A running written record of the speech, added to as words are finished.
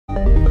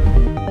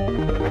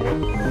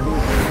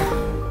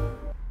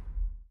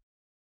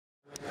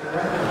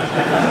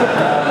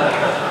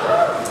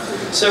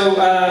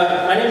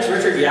My name is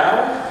Richard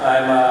Yao.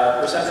 I'm a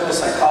perceptual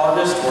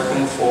psychologist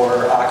working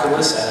for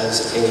Oculus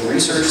as a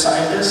research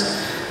scientist.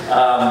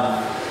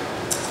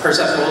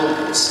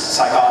 Perceptual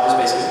psychologist,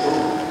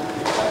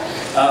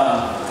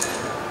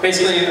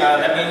 basically.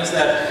 That means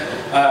that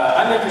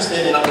I'm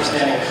interested in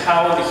understanding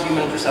how the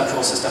human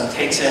perceptual system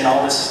takes in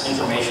all this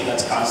information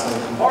that's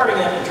constantly bombarding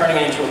it and turning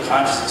it into a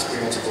conscious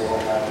experience of the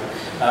world around you,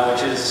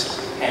 which is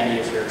handy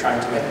if you're trying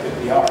to make good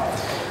VR.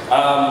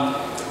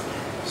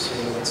 So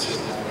let's see.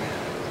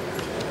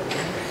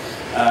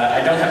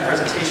 I don't have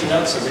presentation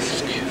notes, so this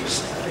should be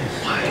so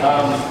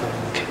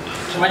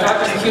my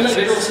talk is the human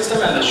visual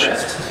system and the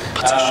Rift.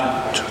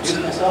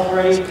 Using myself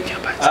already.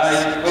 I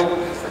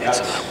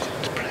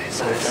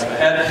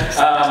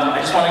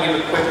just want to give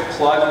a quick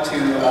plug to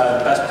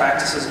the Best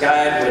Practices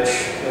Guide, which,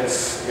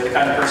 if you're the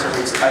kind of person who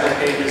reads title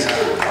pages,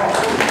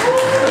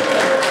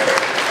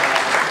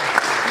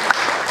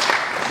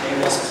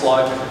 nameless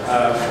plug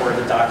for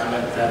the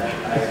document that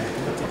I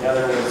put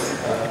together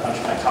with a bunch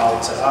of my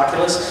colleagues at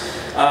Oculus.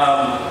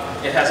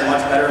 It has a much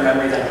better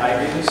memory than I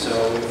do, so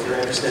if you're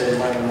interested in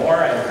learning more,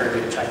 I encourage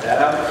you to check that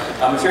out.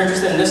 If you're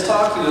interested in this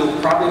talk, you'll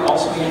probably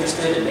also be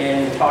interested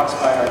in talks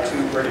by our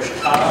two British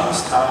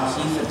Toms, Tom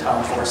Heath and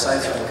Tom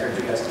Forsyth, so I encourage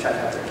you guys to check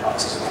out their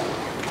talks as well.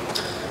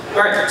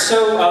 All right, so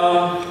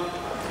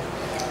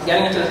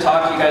getting into the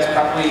talk, you guys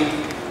probably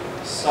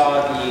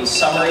saw the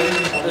summary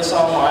of this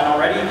online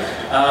already.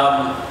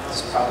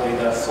 This is probably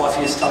the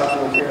fluffiest talk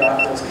you'll hear at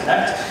Oculus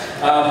Connect.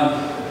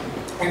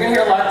 You're going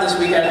to hear a lot this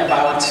weekend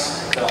about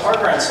the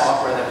hardware and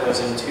software that goes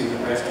into the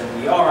Rift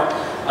and VR.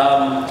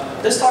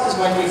 This talk is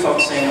going to be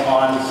focusing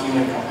on the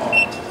human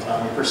component,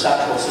 the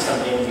perceptual system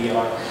in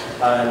VR.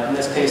 In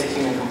this case, the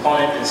human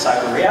component is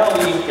cyber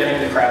reality, getting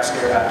the crap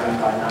scared out of you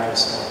by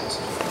knives.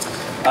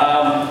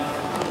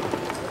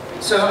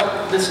 So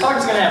this talk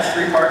is going to have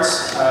three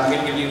parts. I'm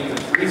going to give you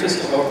the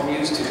briefest of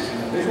overviews to the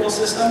human visual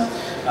system,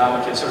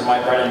 which is sort of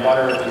my bread and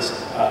butter, at least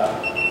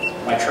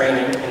my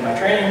training.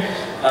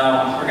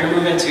 We're going to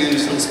move into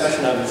some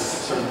discussion of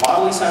sort of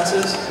bodily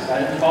senses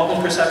involved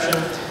in perception,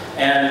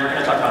 and we're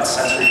going to talk about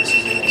sensory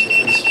disobedience, which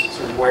is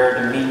sort of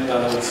where the meat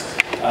of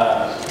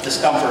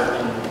discomfort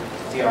in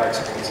VR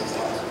experiences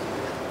lies.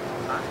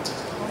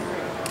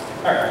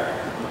 All right.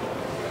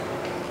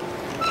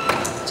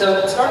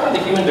 So starting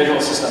with the human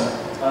visual system,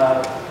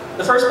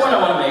 the first point I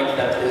want to make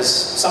that is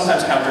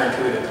sometimes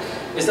counterintuitive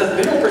is that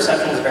visual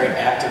perception is a very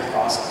active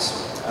process.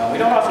 We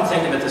don't often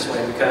think of it this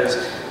way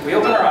because we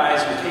open our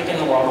eyes, we take in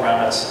the world around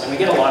us, and we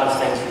get a lot of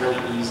things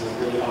really easily,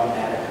 really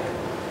automatically.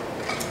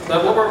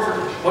 But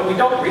what we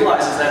don't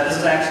realize is that this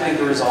is actually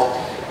the result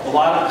of a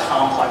lot of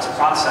complex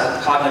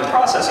cognitive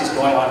processes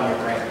going on in your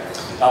brain.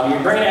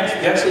 Your brain,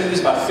 you actually use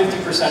about 50%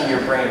 of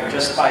your brain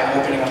just by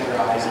opening up your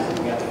eyes and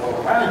looking at the world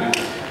around you,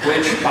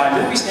 which by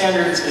movie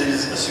standards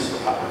is a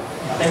superpower.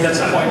 I think that's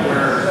the point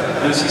where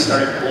Lucy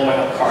started blowing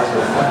up cars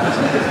with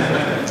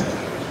flames.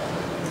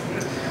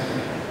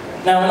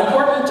 Now, an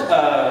important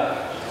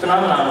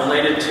phenomenon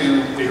related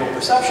to visual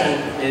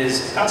perception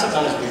is a concept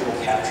known as visual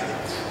capture.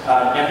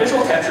 And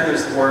visual capture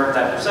is the word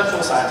that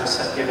perceptual scientists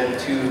have given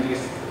to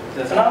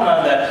the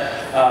phenomenon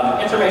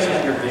that information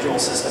that your visual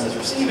system is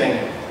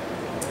receiving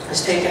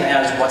is taken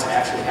as what's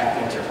actually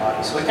happening to your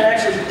body. So it can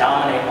actually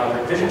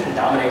dominate vision can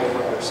dominate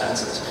over other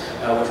senses,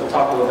 which we'll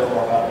talk a little bit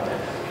more about in a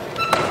bit.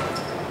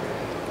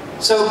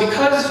 So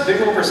because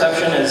visual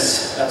perception is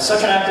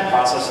such an active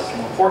process, such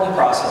an important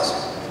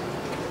process,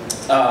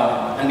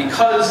 and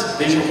because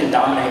vision can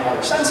dominate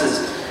other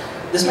senses,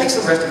 this makes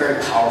the Rift a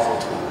very powerful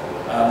tool.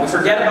 We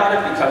forget about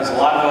it because a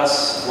lot of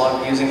us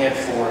love using it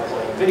for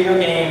playing video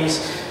games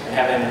and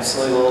having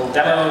silly little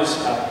demos.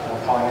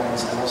 I'm calling it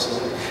demos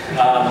silly.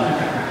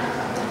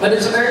 But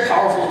it's a very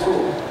powerful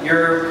tool.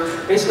 You're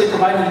basically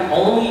providing the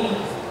only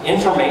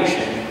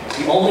information,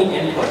 the only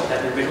input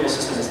that your visual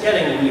system is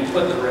getting when you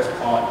put the Rift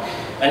on.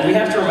 And we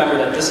have to remember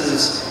that this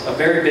is a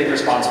very big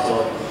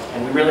responsibility.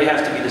 And we really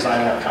have to be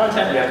designing our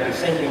content. We have to be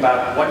thinking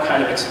about what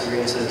kind of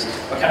experiences,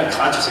 what kind of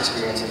conscious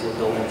experiences we're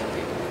building for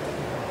people.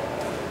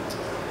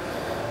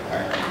 All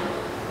right.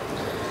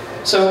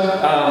 So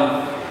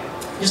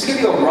just to give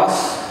you a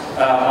rough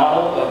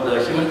model of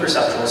the human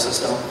perceptual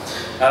system,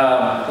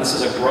 this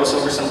is a gross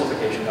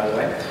oversimplification, by the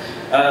way.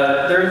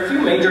 There are a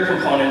few major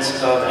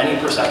components of any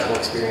perceptual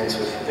experience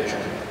with vision.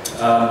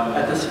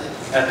 At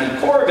the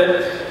core of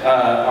it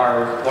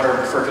are what are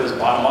referred to as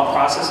bottom-up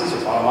processes or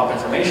bottom-up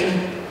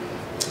information.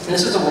 And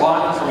this is the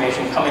raw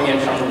information coming in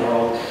from the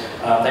world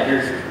that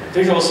your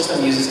visual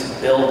system uses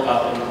to build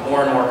up into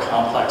more and more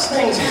complex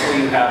things until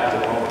you have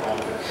the world around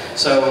you.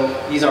 So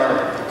these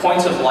are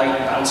points of light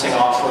bouncing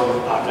off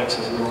of objects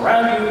in the room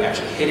around you,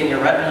 actually hitting your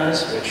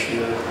retinas, which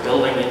you're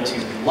building into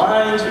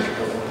lines, which you're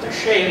building into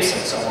shapes,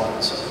 and so on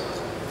and so forth.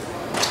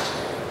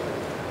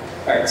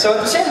 All right, so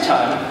at the same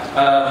time,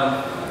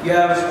 you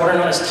have what are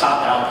known as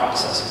top-down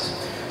processes.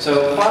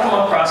 So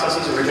bottom-up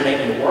processes originate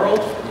in the world,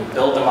 and you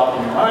build them up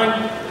in your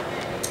mind.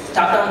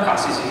 Top-down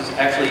processes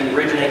actually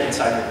originate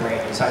inside your brain,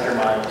 inside your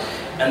mind,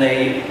 and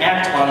they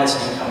act on this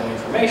incoming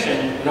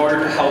information in order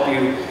to help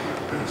you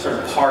sort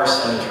of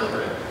parse and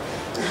interpret it.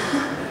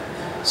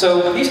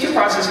 So these two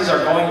processes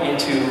are going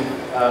into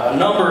a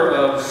number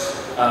of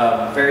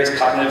various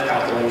cognitive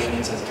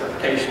calculations and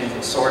interpretations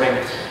and sorting.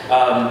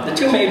 The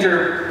two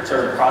major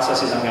sort of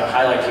processes I'm going to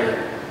highlight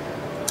here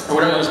are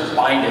what are known as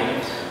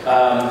binding.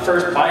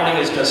 First,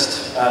 binding is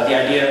just the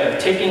idea of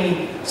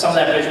taking some of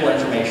that visual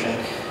information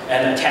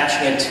and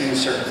attaching it to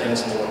certain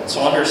things in the world.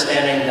 So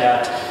understanding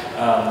that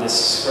this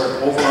sort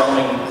of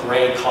overwhelming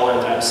gray color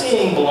that I'm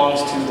seeing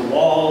belongs to the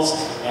walls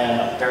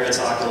and various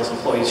Oculus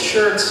employees'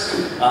 shirts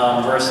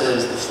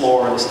versus the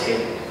floor of this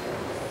table.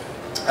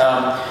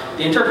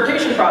 The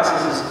interpretation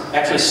process is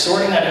actually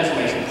sorting that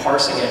information,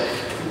 parsing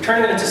it,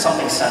 turning it into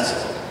something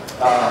sensible.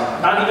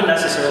 Not even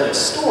necessarily a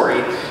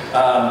story,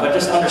 but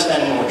just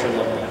understanding what you're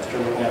looking at. If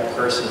you're looking at a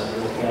person, or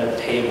you're looking at a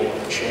table,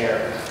 a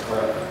chair, or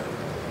a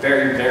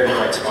very, very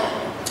bright spot.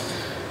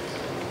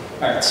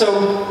 All right,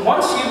 so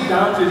once you've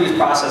gone through these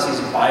processes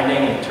of binding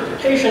and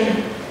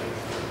interpretation,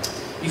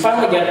 you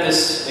finally get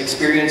this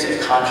experience of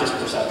conscious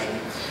perception.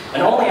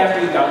 And only after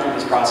you've gone through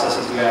these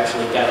processes do you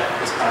actually get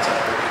this concept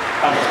of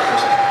conscious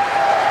perception.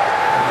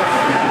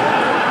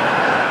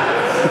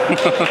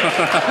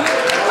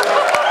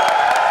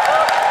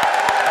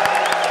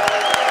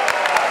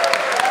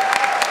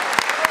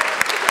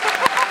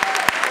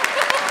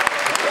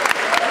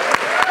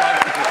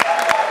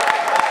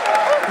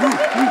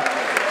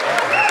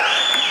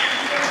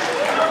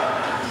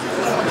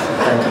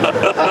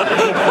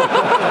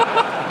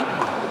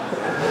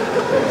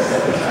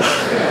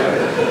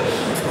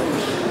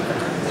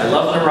 I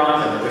love Naran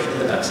and I wish him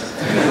the best.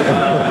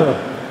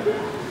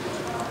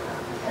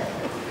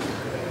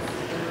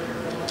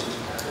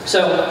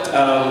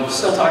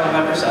 Still talking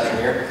about perception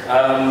here.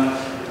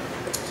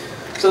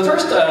 So the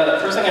first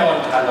thing I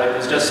wanted to highlight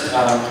is just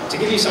to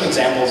give you some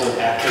examples of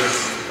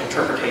active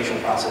interpretation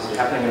processes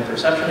happening in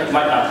perception that you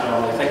might not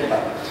normally think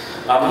about.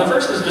 And the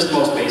first is just the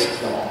most basic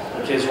of them all,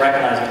 which is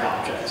recognizing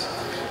objects.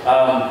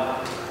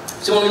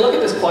 So when we look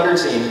at this cluttered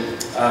scene,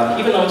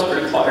 even though it's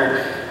pretty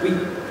cluttered, we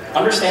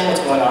understand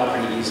what's going on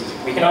pretty easily.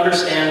 We can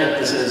understand that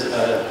this is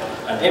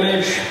an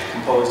image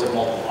composed of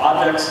multiple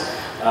objects.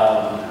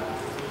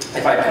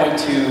 If I point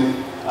to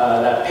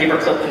that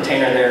paperclip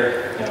container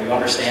there, you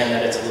understand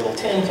that it's a little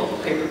tin filled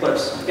with paper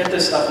clips. You get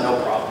this stuff,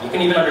 no problem. You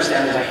can even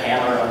understand there's a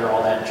hammer under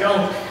all that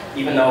junk,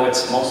 even though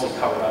it's mostly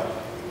covered up.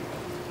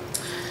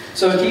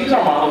 So to use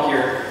our model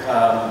here,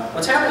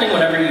 what's happening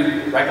whenever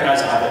you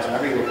recognize objects,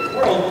 whenever you look at the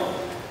world,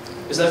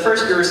 is that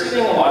first you're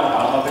receiving a lot of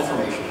bottom-up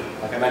information.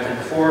 Like I mentioned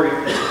before,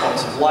 you're getting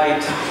points of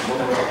light,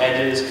 looking at the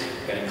edges,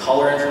 getting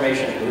color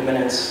information,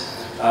 luminance,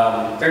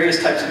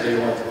 various types of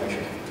visual information.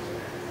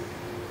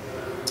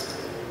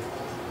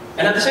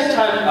 And at the same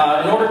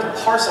time, in order to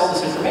parse all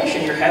this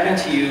information, you're having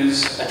to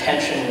use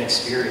attention and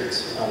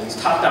experience. These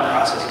top-down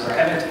processes are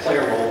having to play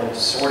a role in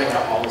sorting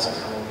out all this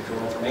incoming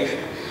visual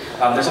information.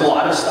 There's a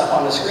lot of stuff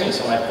on the screen,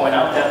 so when I point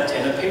out that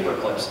tin of paper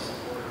clips,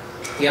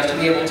 you have to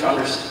be able to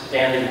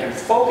understand that you can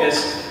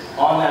focus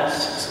on that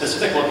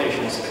specific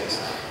location in space.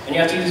 And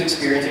you have to use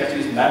experience, you have to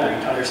use memory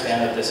to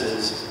understand that this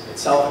is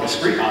itself a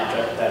discrete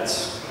object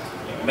that's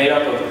made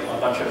up of a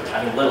bunch of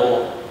tiny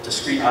little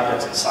discrete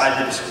objects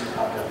inside the discrete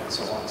object, and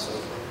so on and so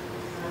forth.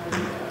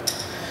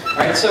 All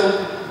right, so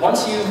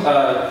once you've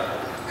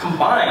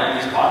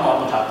combined these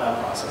bottom-up and top-down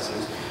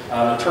processes,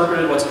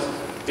 interpreted what's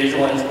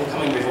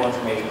incoming visual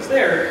information is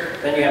there,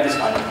 then you have this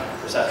kind of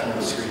perception of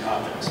discrete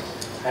objects.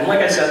 And like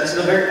I said, this is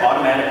a very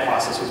automatic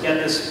process. We get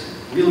this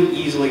really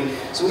easily,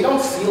 so we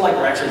don't feel like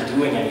we're actually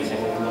doing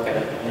anything when we look at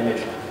an image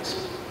like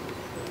this.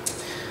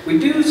 We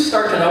do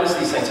start to notice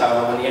these things,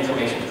 however, when the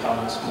information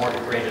becomes more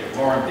degraded,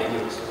 more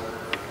ambiguous.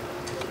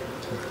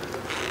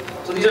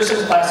 So these are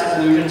some classic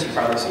illusions you've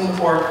probably seen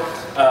before.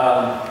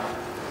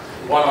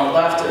 One on the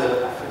left,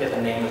 I forget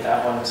the name of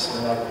that one, it's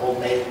something like the old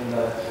maid and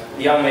the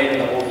young maid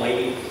and the old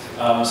lady.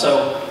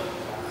 So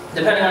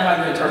depending on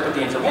how you interpret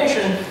the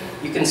information,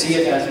 you can see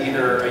it as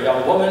either a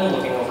young woman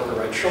looking over her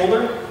right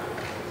shoulder,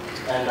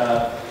 and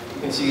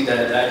you can see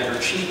that at her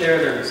cheek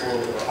there's a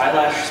little bit of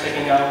eyelash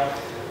sticking out.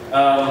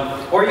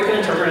 Or you can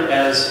interpret it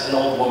as an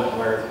old woman,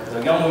 where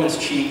the young woman's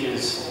cheek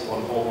is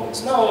one old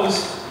woman's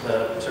nose,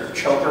 the sort of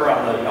choker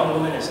on the young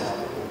woman is now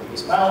the old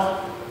lady's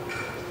mouth.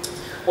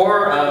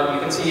 Or you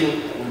can see in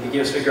the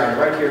ambiguous figure on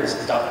the right here, this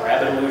is the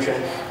duck-rabbit illusion,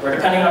 where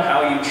depending on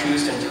how you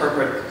choose to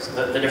interpret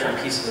the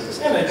different pieces of this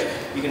image,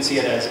 you can see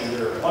it as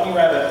either a bunny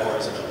rabbit or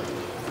as a duck.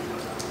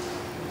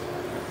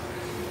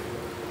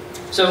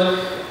 So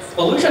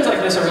illusions like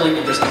this are really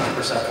interesting to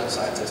perceptual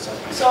scientists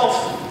like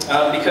myself,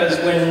 because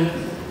when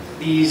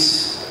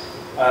these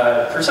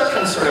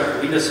perceptions sort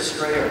of lead us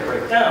astray or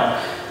break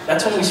down,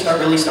 that's when we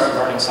really start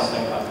learning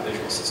something about the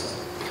visual system.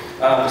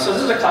 So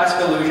this is a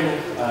classic illusion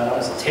known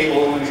as the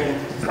table illusion.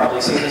 You've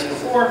probably seen this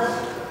before.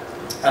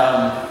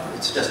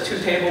 It's just two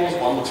tables.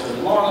 One looks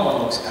really long,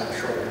 one looks kind of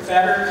shorter and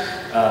fatter.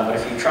 But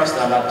if you trust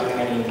that I'm not doing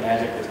any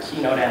magic with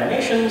keynote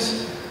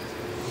animations,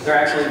 they're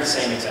actually the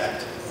same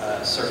exact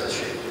surface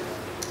shape.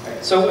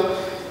 Right, so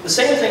the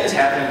same thing is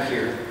happening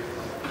here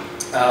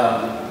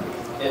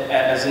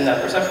as in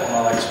that perceptual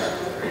model I described.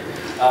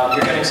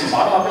 You're getting some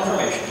bottom-up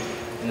information.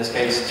 In this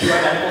case, two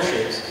identical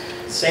shapes.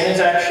 Same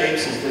exact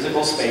shapes in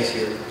physical space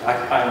here,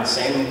 occupying the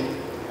same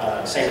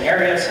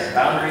area, same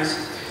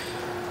boundaries.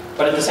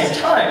 But at the same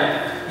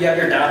time, you have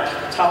your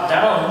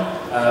top-down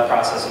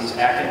processes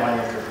acting on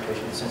your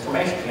interpretation of this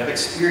information. You have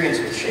experience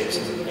with shapes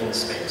in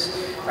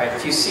space, right?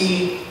 If you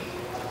see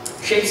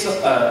shapes,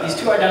 these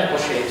two identical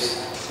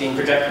shapes being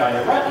projected on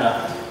your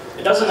retina,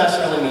 it doesn't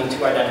necessarily mean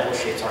two identical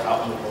shapes are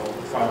out in the world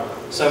in front of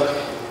you. So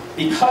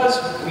because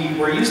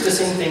we're used to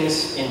seeing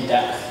things in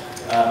depth,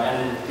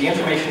 and the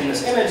information in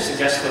this image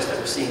suggests to us that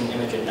we're seeing an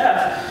image in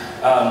depth,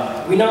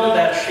 we know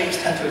that shapes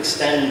tend to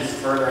extend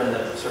further in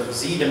the sort of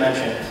z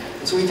dimension,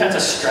 and so we tend to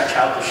stretch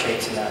out the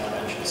shapes in that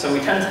dimension. So we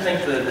tend to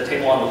think the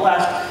table on the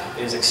left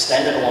is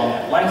extended along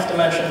that length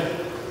dimension.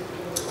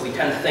 We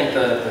tend to think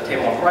the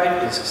table on the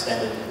right is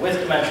extended in the width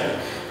dimension,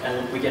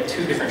 and we get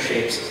two different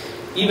shapes,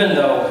 even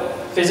though,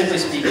 physically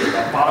speaking,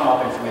 that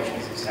bottom-up information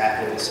is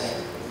exactly the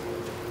same.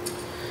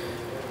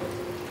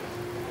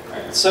 All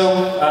right, so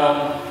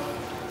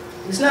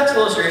this next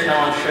illustration I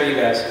want to show you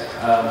guys,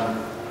 I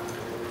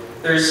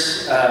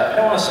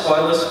don't want to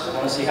spoil this, I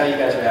want to see how you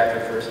guys react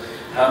at first.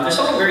 There's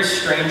something very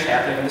strange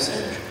happening in this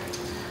image,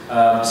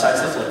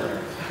 besides the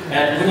flicker.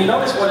 And when you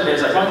notice what it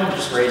is, I want you to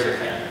just raise your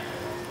hand.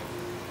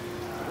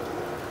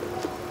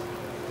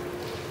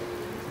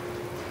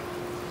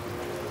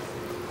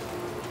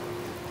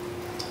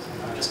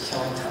 I'm just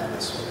killing time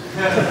this way.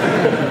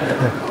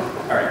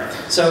 All right,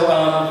 so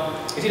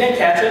if you didn't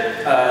catch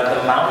it,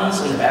 the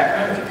mountains in the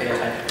background, if you pay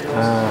attention to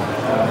those.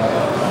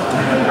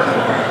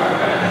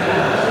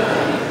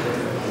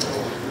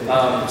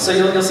 So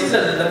you'll see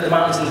that the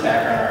mountains in the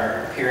background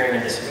are appearing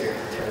and disappearing.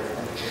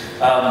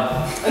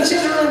 And this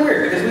seems really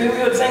weird, because we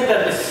would think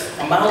that if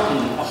a mountain,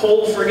 a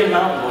whole friggin'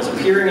 mountain, was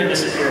appearing and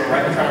disappearing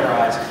right in front of our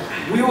eyes,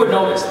 we would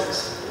notice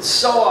this. It's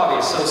so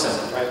obvious, so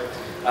simple,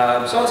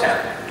 right? So what's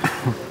happening?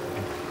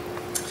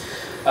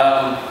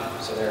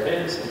 So there it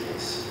is, in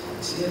case you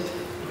can see it.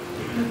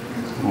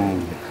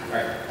 All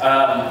right.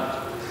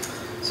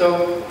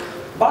 So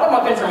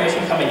bottom-up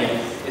information coming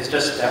in is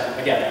just,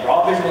 again,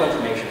 raw visual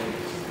information.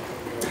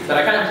 But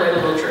I kind of played a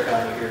little trick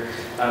on you here.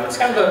 It's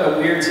kind of a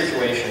weird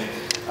situation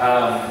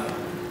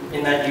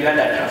in that you had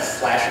that kind of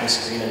flashing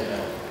screen in the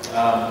middle.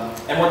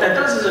 And what that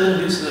does is it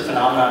induces a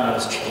phenomenon known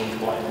as change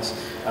blindness,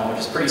 which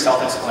is pretty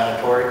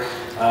self-explanatory,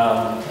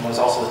 and was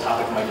also the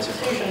topic of my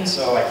dissertation,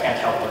 so I can't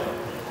help but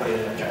put it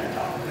in a giant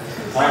topic.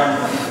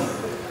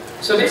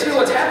 So basically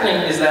what's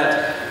happening is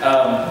that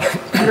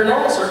under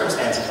normal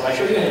circumstances, when I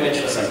show you an image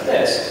just like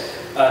this,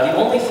 the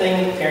only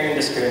thing appearing and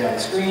disappearing on the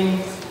screen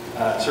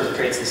sort of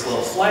creates this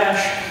little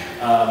flash.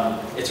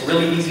 It's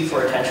really easy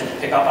for attention to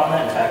pick up on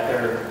that. In fact,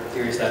 there are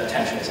theories that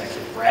attention is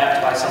actually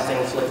grabbed by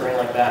something flickering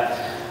like that.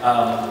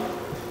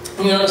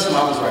 And you notice the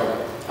mountains right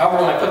away.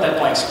 However, when I put that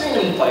blank screen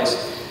in place,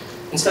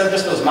 instead of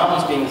just those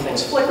mountains being the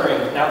things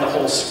flickering, now the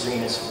whole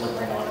screen is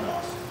flickering on and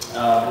off.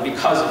 And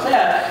because of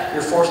that,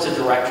 you're forced to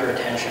direct your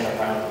attention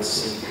around the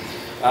scene.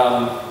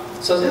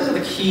 So these are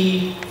the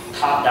key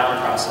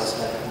top-down process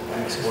that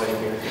I'm exploiting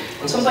here.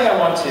 And something I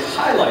want to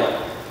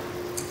highlight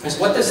is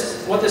what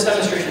this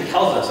demonstration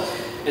tells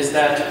us is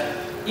that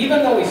even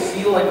though we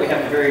feel like we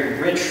have a very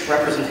rich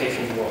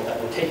representation of the world, that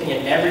we're taking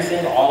in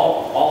everything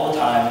all the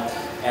time,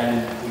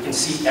 and we can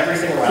see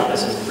everything around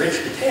us in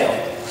rich detail,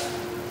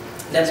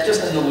 that's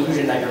just an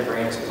illusion that your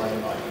brain is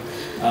playing on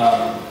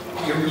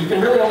you. You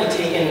can really only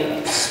take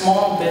in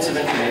small bits of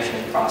information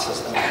and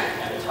process them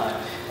at a time.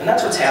 And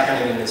that's what's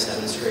happening in this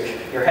demonstration.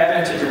 You're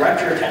having to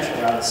direct your attention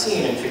around the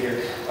scene and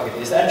figure,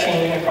 okay, is that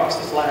changing across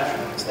the flash?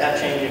 Is that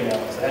changing? No.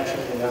 Is that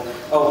changing? No.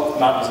 Oh,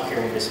 mountains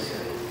appearing and disappearing.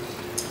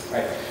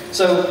 Right.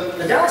 So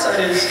the downside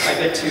is I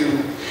get to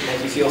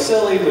make you feel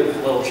silly with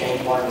little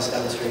change blindness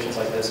demonstrations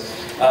like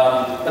this.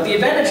 But the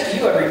advantage to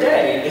you every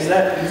day is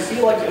that you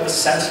feel like you have a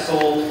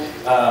sensible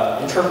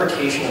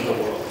interpretation of the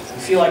world.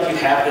 You feel like you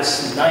have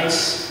this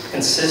nice,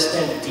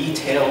 consistent,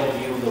 detailed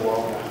view of the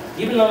world around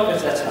you, even though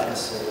if that's not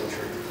necessarily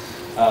true.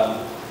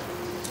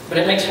 But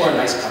it makes for a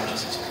nice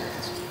conscious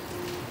experience.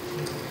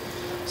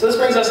 So this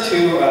brings us to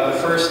the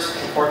first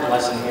important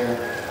lesson here.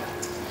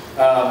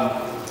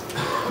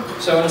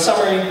 So in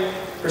summary,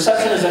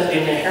 perception is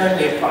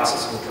inherently a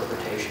process of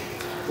interpretation.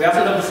 We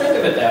often don't think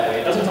of it that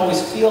way. It doesn't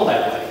always feel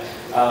that way.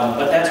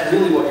 But that's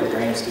really what your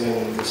brain is doing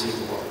when you perceive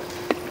the world.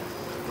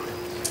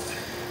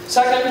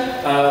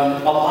 Second,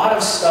 a lot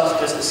of stuff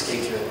just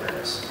escapes your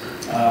awareness.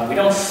 We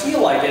don't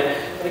feel like it,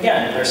 but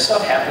again, there's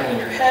stuff happening in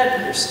your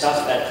head, there's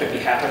stuff that could be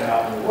happening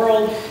out in the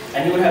world,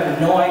 and you would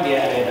have no idea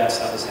any of that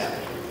stuff is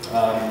happening.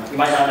 You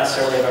might not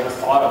necessarily have ever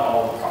thought of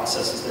all the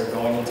processes that are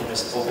going into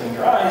just opening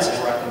your eyes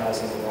and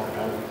recognizing the world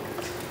around you.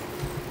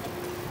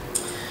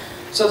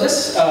 So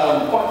this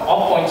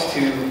all points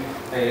to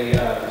a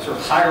sort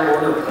of higher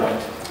order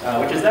point,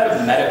 which is that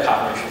of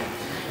metacognition.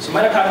 So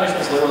metacognition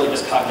is literally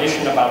just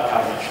cognition about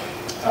cognition.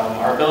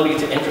 Our ability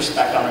to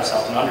introspect on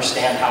ourselves and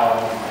understand how our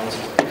own minds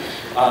work.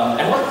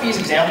 And what these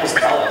examples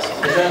tell us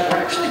is that we're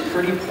actually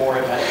pretty poor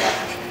at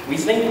metacognition. We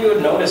think we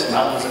would notice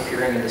mountains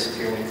appearing and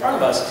disappearing in front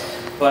of us,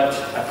 but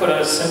I put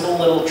a simple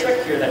little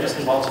trick here that just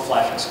involves a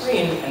flashing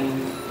screen, and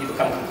you become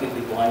become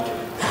completely blind to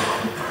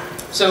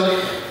it. So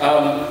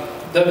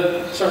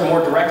the sort of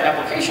more direct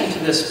application to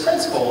this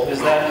principle is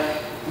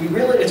that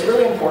it's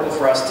really important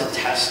for us to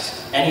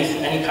test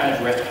any kind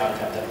of Rift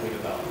content that we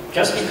develop.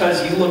 Just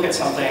because you look at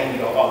something and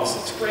you go, oh, this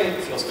looks great,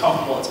 it feels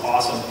comfortable, it's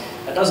awesome,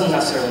 that doesn't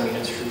necessarily mean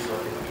it's true for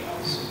everybody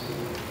else.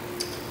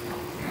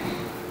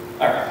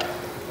 All right.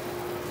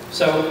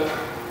 So,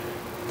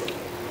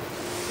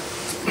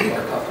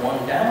 work up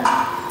one down.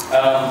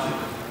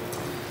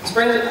 This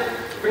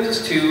brings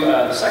us to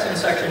the second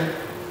section,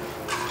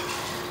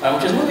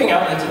 which is moving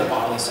out into the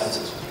bodily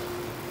senses.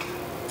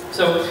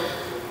 So,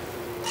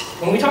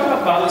 when we talk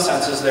about bodily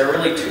senses, there are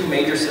really two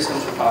major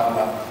systems we're talking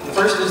about. The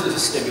first is the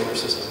vestibular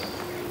system.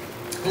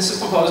 This is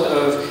composed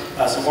of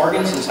some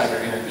organs inside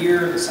your inner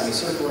ear, the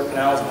semicircular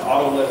canals, and the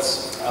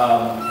otoliths.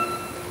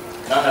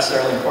 Not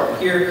necessarily important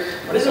here.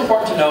 What is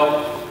important to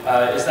know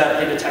is that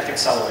they detect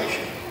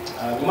acceleration.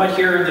 You might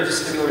hear the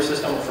vestibular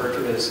system referred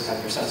to as kind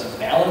of your sense of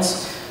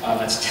balance.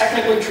 That's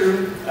technically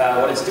true.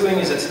 What it's doing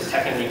is it's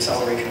detecting the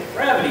acceleration of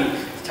gravity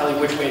to tell you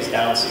which way is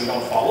down so you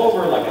don't fall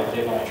over like I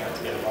did when I tried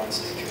to get up on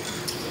stage.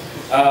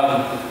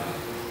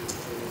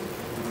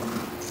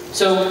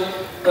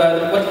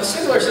 What the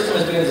vestibular system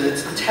is doing is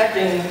it's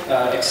detecting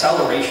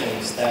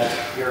accelerations that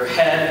your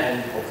head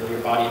and hopefully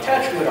your body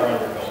attached to it are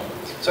undergoing.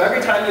 So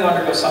every time you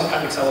undergo some kind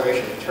of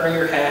acceleration, you turn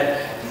your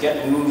head, you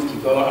get moved,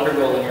 you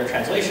undergo linear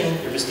translation,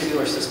 your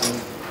vestibular system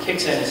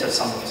kicks in and says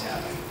something is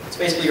happening. It's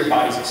basically your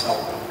body's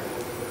accelerating.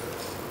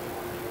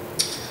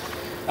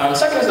 The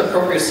second is the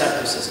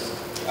proprioceptive system.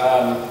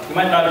 You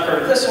might not have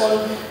heard of this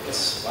one.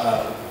 It's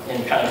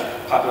in kind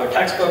of popular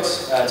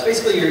textbooks. It's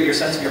basically your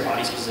sense of your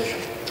body's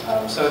position.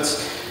 So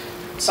it's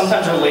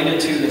sometimes related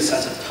to the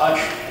sense of touch.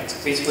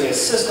 It's basically a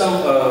system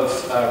of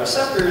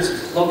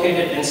receptors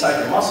located inside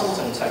your muscles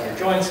and inside your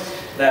joints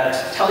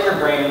that tell your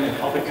brain and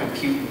help it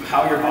compute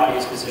how your body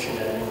is positioned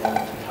at any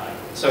moment in time.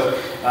 So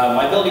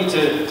my ability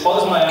to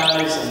close my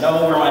eyes and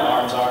know where my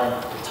arms are,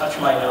 and touch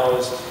my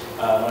nose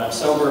when I'm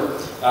sober,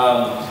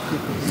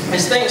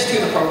 is thanks to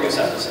the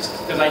proprioceptive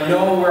system, because I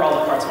know where all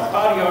the parts of my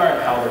body are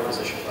and how they're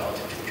positioned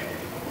relative to each other.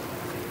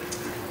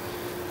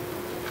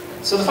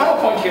 So the final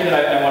point here that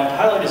I want to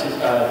highlight is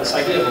this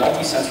idea of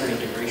multisensory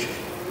integration.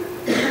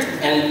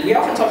 And we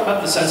often talk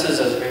about the senses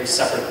as very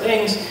separate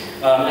things,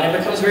 and it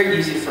becomes very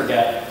easy to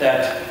forget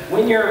that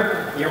when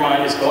your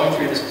mind is going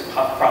through this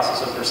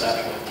process of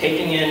perception,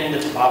 taking in the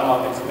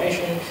bottom-up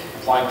information,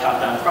 applying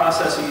top-down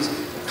processes,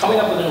 coming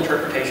up with an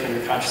interpretation of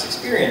your conscious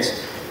experience,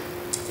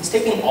 it's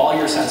taking all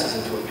your senses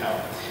into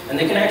account. And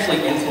they can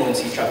actually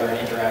influence each other and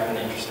interact in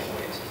interesting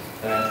ways.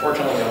 And I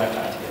unfortunately don't have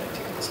time to get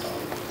into this stuff.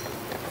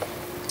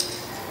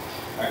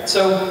 All right,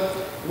 so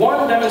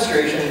one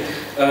demonstration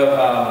of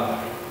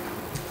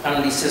kind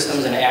of these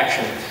systems in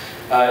action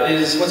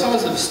is what's known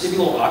as the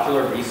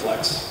vestibulo-ocular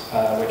reflex,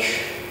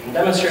 which I'm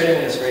demonstrating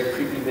in this very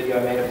creepy video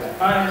I made of my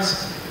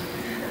eyes.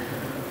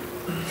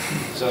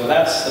 So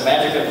that's the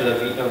magic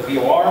of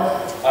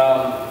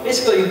VOR.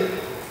 Basically,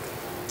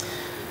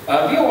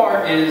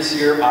 VOR is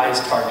your eye's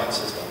targeting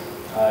system.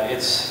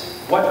 It's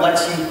what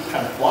lets you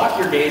kind of lock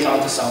your gaze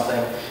onto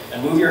something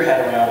and move your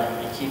head around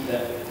and keep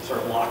that sort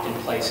of locked in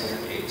place in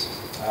your gaze.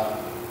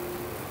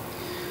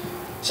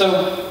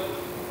 So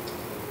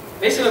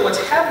basically what's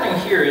happening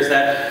here is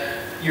that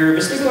your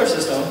vestibular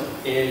system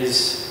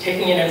is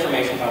taking in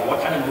information about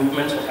what kind of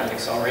movements, what kind of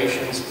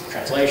accelerations,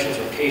 translations,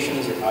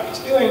 rotations your body's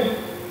doing,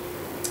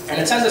 and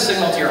it sends a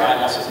signal to your eye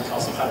muscles and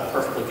tells them how to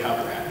perfectly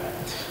counteract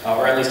that,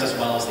 or at least as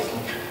well as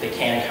they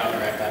can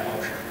counteract that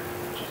motion.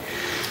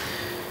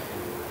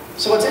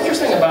 So what's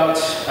interesting about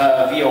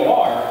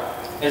VOR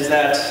is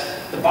that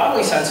the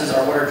bodily senses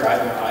are what are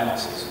driving your eye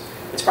muscles.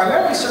 It's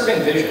primarily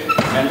serving vision,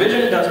 and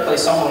vision does play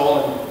some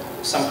role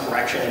in some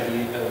correction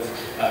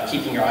of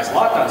keeping your eyes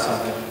locked on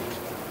something.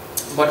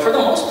 But for the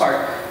most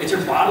part, it's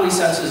your bodily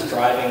senses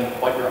driving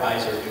what your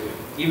eyes are doing,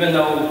 even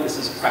though this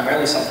is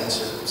primarily something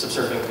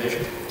subserving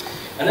vision.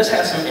 And this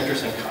has some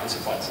interesting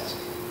consequences.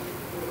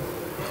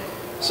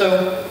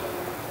 So,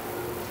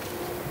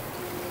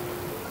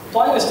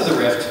 applying this to the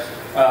Rift,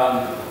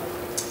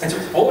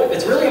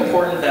 it's really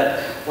important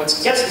that what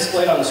gets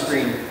displayed on the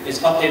screen is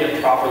updated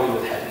properly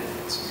with head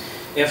movements.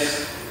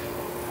 If,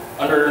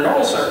 under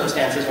normal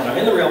circumstances, when I'm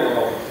in the real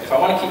world, if I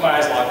want to keep my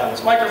eyes locked on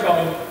this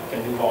microphone, I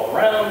can move all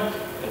around,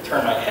 I can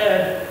turn my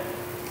head,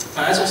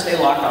 my eyes will stay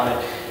locked on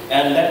it,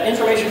 and that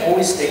information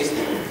always stays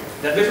there.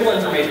 That visual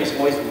information is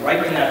always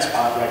right in that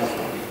spot, right in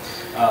front of me.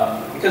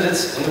 Because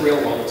it's in the real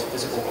world, it's a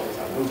physical world, it's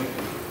not moving.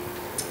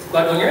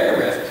 But when you're in the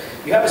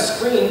Rift, you have a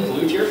screen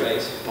glued to your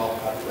face, well,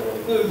 not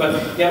literally glued, but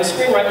you have a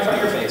screen right in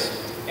front of your face.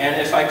 And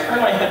if I turn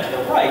my head to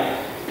the right,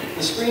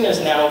 the screen is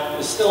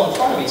still in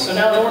front of me. So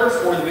now in order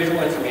for the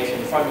visual information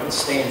in front of me to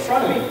stay in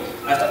front of me,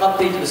 I have to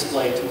update the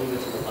display to move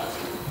it to the left.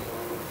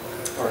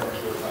 Or to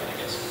the right, I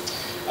guess.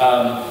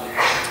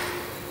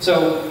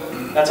 So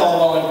that's all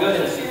well and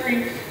good in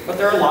theory, but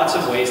there are lots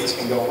of ways this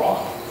can go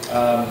wrong.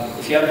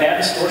 If you have bad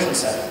distortion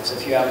settings,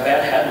 if you have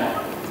bad head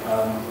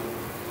modeling,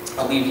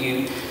 I'll leave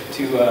you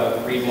to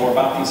read more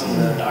about these in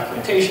the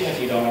documentation if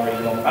you don't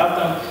already know about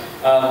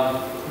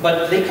them.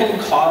 but they can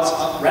cause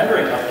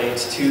rendering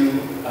updates to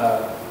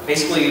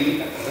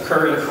basically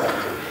occur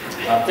incorrectly.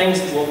 Things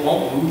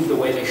won't move the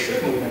way they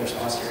should move in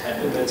response to your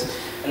head movements,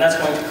 and that's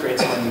going to create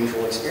some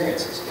unusual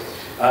experiences.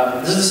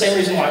 This is the same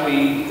reason why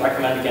we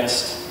recommend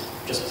against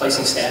just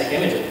placing static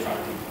images in front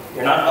of people.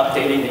 You're not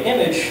updating the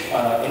image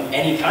in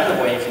any kind of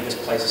way if you just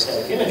place a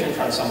static image in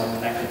front of someone,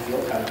 and that can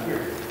feel kind of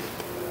weird.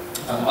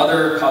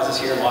 Other causes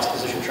here: lost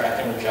position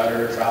tracking,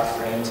 judder, drop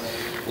frames,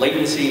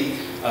 latency,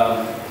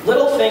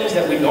 little things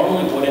that we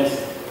normally wouldn't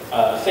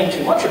think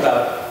too much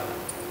about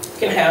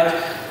can have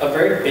a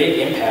very big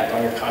impact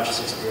on your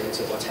conscious experience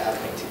of what's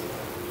happening to you.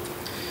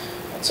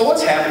 So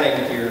what's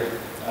happening here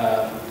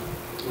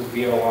with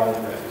VOR and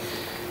the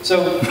Rift?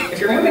 So if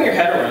you're moving your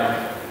head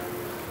around,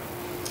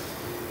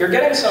 you're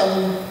getting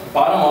some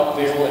bottom-up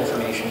visual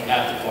information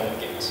at the point of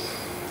gaze.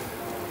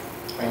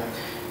 Right?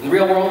 In the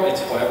real world,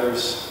 it's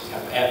whatever's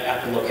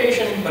at the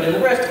location, but in the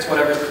Rift, it's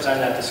whatever's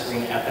presented at the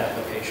screen at that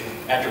location,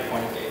 at your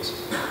point of gaze.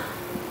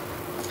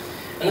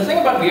 And the thing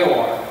about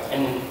VOR,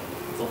 and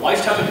the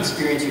lifetime of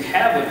experience you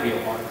have with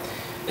VOR,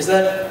 is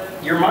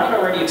that your mind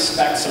already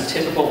expects some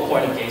typical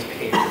point of gaze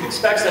behavior. It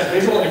expects that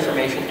visual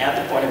information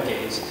at the point of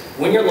gaze,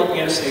 when you're looking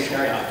at a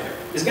stationary object,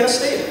 is going to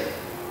stay there.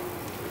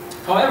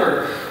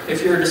 However,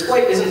 if your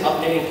display isn't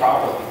updating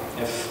properly,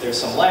 if there's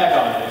some lag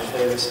on it, if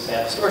there's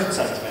bad distortion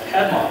settings, bad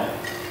head modeling,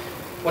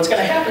 what's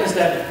going to happen is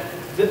that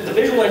the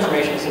visual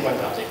information isn't going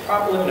to update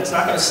properly, and it's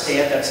not going to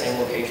stay at that same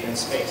location in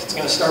space. It's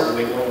going to start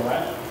wiggling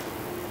around.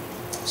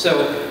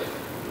 So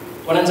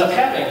what ends up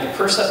happening,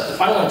 the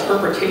final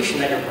interpretation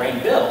that your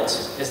brain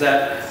builds is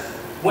that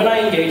when I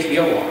engage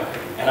VOR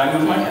and I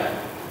move my head,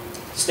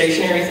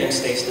 stationary things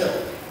stay still,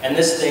 and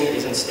this thing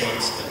isn't staying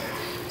still.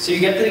 So you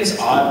get these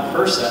odd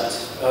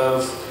percepts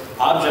of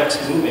objects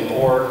moving,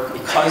 or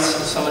because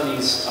some of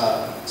these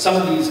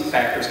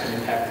factors can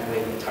impact the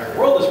way the entire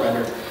world is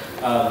rendered,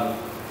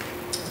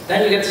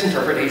 then you get this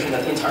interpretation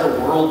that the entire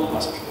world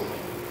must be moving,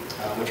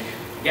 which,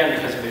 again,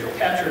 because of visual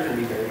capture, can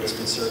be very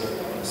disconcerting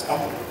and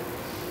discomforting.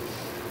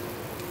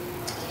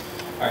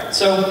 All right,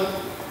 so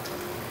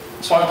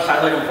just want to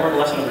highlight important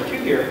lesson number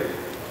 2 here.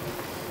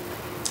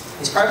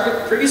 These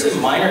previously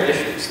minor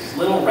issues, these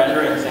little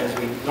rendering things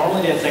we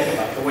normally didn't think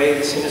about, the way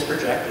the scene is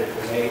projected,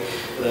 the way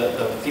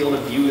the field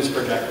of view is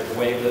projected, the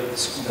way the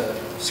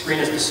screen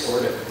is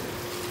distorted,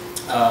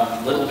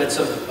 little bits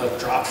of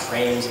dropped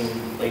frames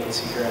and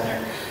latency here and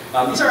there.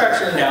 These are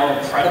actually now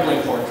incredibly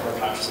important to our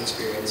conscious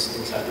experience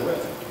inside the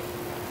Rift.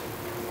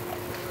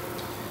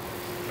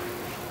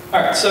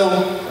 All right, so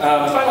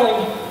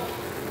finally,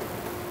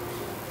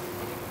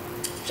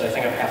 which I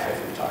think I'm halfway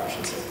through the talk, I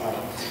should say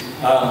finally.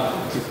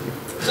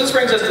 So this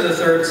brings us to the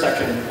third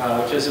section,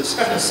 which is a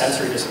discussion of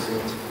sensory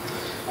disagreements.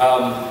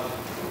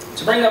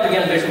 To bring up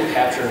again visual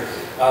capture,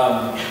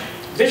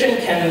 vision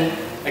can,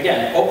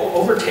 again,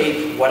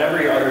 overtake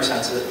whatever your other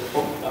senses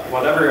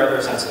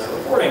are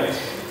reporting,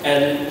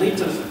 and lead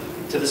to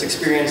this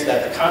experience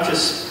that the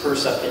conscious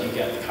percept that you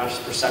get, the conscious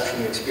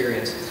perception you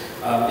experience,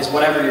 is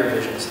whatever your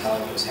vision is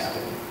telling you is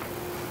happening.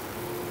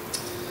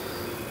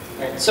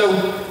 Right, so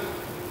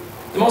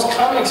the most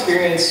common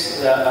experience,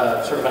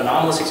 sort of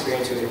anomalous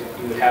experience you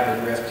would have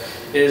in the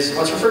Rift, is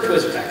what's referred to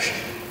as vection.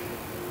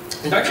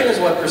 Vection is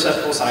what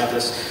perceptual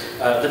scientists,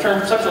 the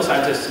term perceptual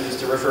scientists use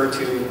to refer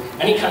to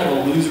any kind of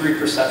illusory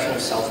perception of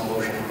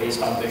self-motion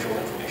based on visual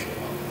information.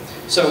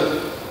 So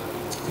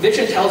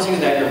vision tells you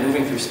that you're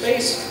moving through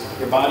space,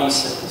 your body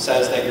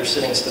says that you're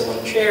sitting still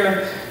in a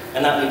chair,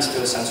 and that leads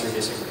to a sensory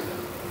disagreement.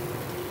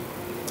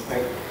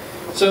 Right?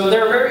 So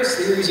there are various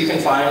theories you can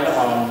find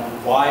on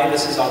why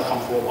this is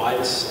uncomfortable, why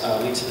this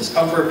leads to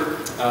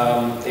discomfort.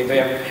 They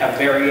have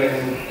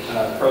varying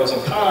pros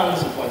and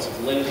cons and points of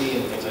validity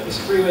and things I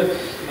disagree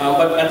with.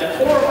 But at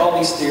the core of all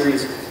these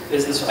theories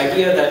is this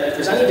idea that if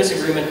there's any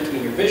disagreement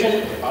between your vision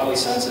and your bodily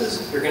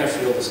senses, you're going to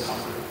feel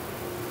discomfort.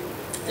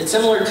 It's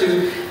similar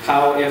to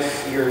how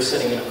if you're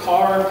sitting in a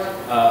car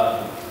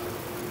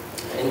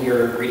and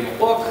you're reading a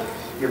book,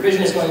 your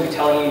vision is going to be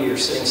telling you you're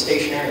sitting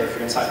stationary, or if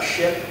you're inside a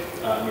ship,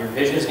 your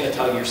vision is going to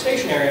tell you you're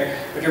stationary,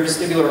 but your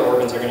vestibular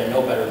organs are going to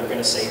know better. They're going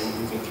to say you're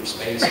moving through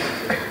space, or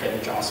you're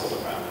getting jostled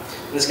around.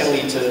 And this can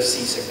lead to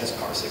seasickness,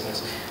 car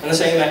sickness. And the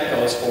same that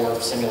goes for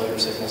simulator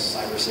sickness,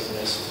 cyber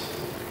sickness,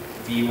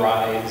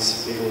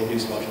 V-rides, visually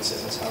induced motion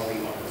sickness, however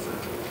you want to refer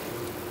to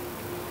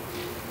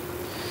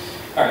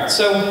it. All right,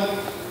 so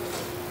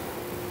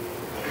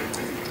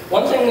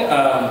one thing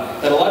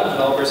that a lot of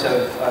developers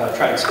have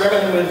tried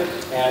experimenting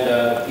with, and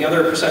the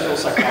other perceptual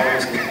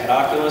psychologist at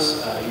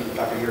Oculus,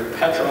 Dr. Yuri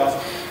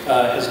Petrov,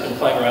 has been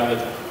playing around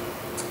with,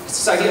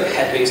 it's this idea of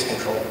head-based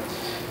control.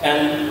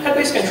 And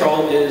head-based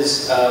control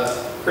is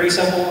pretty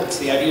simple. It's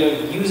the idea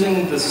of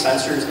using the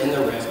sensors in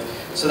the Rift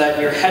so that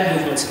your head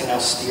movements can now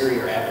steer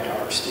your avatar,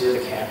 or steer the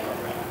camera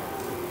around.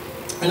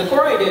 And the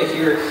core idea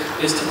here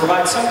is to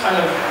provide some kind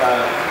of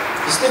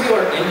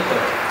vestibular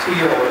input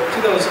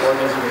to those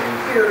organs in your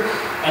ear,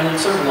 and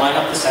sort of line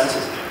up the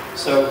senses.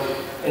 So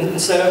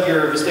instead of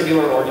your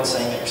vestibular organs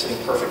saying that you're sitting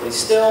perfectly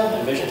still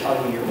and vision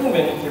telling you you're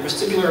moving, your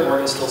vestibular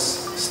organs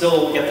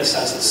still get the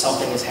sense that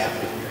something is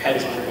happening. Your head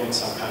is undergoing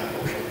some kind of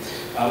motion.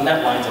 And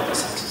that lines up the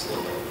senses a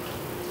little bit.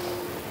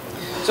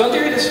 So in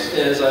theory, this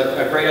is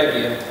a great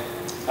idea.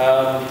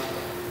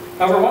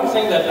 However, one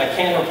thing that I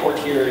can report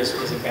here is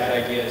a bad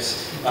idea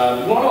is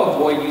you want to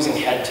avoid using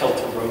head tilt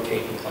to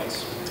rotate in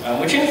place,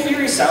 which in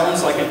theory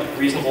sounds like a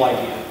reasonable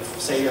idea.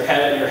 Say your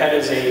head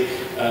is a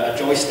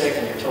joystick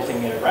and you're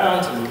tilting it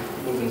around to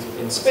move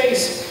in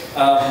space.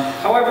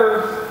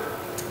 However,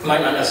 you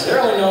might not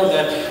necessarily know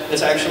that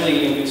this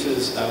actually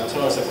induces what's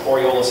known as the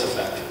Coriolis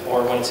effect,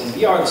 or when it's in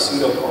VR, the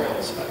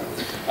pseudo-Coriolis effect.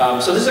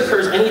 So this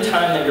occurs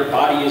anytime that your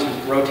body is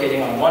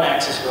rotating on one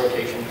axis of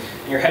rotation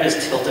and your head is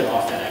tilted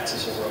off that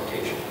axis of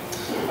rotation.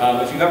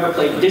 If you've ever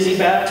played Dizzy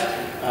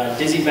Bat,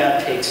 Dizzy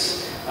Bat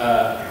takes,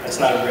 it's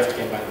not a Rift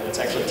game by the way, it's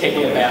actually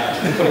taking a bat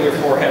and putting your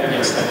forehead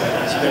against it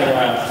and spinning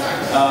around.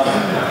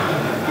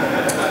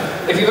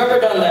 If you've ever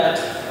done that,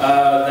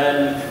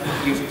 then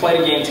you've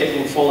played a game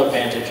taking full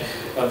advantage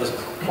of this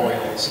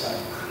Coriolis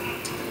effect.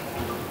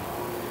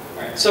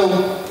 Alright, so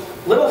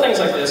little things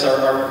like this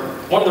are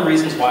one of the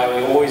reasons why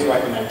we always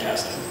recommend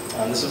testing.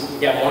 This is,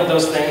 again, one of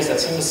those things that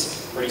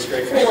seems pretty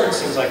straightforward. It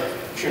seems like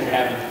it shouldn't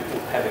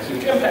have a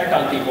huge impact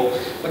on people,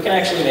 but can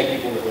actually make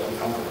people really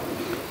uncomfortable.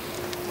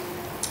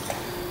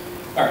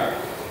 All right.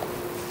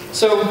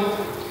 So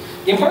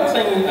the important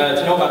thing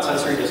to know about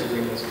sensory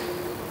disagreements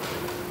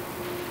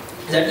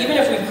is that even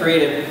if we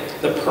created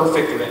the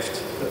perfect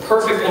Rift, the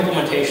perfect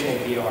implementation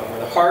of VR, where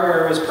the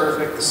hardware was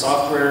perfect, the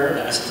software,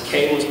 the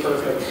SDK was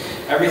perfect,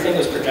 everything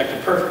was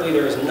projected perfectly,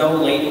 there was no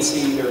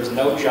latency, there was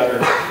no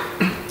judder,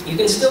 you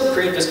can still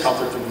create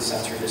discomfort through these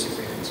sensory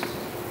disagreements.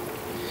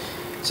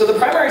 So the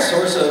primary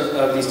source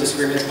of these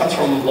disagreements comes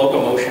from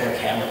locomotion or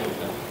camera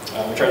movement,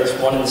 which are this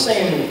one and the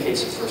same in the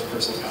case of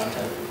first-person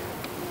content.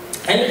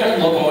 Any kind of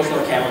locomotion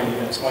or camera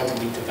movement is going to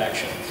lead to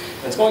vection.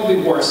 And it's going to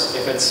be worse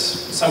if it's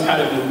some kind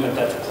of movement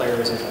that the player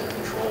isn't under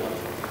control of.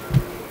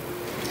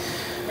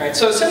 All right,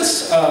 so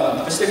since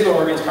vestibular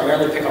organs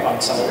primarily pick up on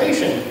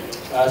acceleration,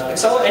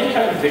 any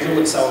kind of visual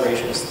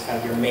acceleration is kind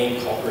of your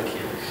main culprit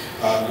here.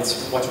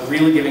 It's what's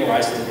really giving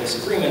rise to the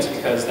disagreements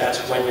because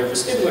that's when your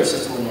vestibular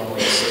system would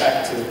normally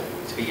expect to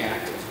be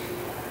active.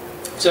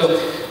 So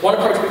one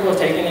approach people have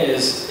taken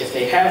is if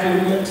they have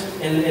movement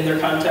in their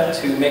content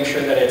to make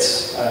sure that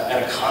it's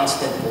at a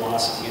constant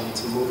velocity and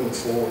it's moving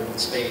forward in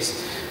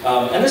space.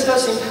 And this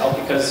does seem to help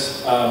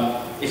because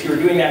if you were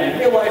doing that in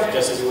real life,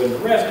 just as you would in the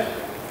Rift,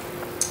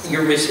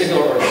 your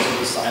vestibular organs would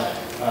be silent.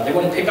 They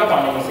wouldn't pick up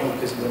on anything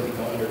because you wouldn't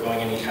be undergoing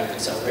any kind of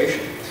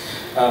acceleration.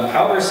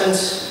 However,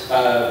 since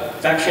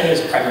vection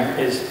is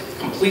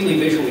completely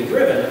visually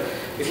driven,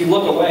 if you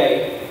look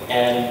away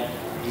and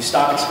you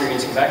stop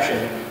experiencing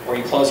vection, or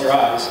you close your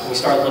eyes and you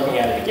start looking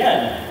at it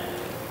again,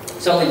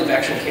 suddenly the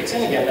vection kicks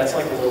in again. That's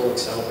like a little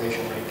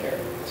acceleration right there.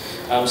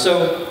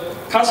 So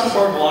constant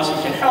forward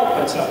velocity can help,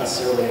 but it's not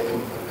necessarily a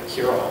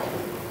cure-all.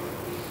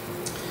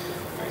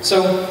 Right,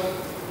 so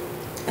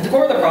at the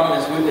core of the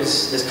problem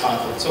is this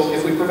conflict. So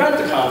if we prevent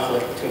the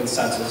conflict between the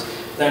senses,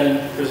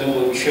 then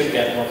presumably we should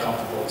get more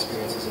comfortable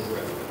experiences in the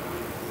Rift.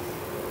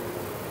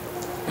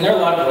 And there are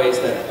a lot of ways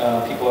that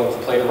people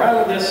have played around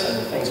with this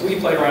and things we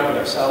played around with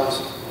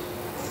ourselves.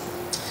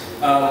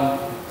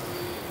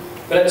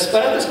 But at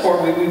this core,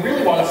 we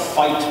really want to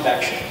fight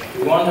vection.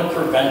 We want to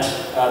prevent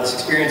this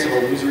experience of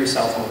illusory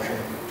self-motion.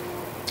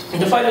 And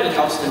to fight it, it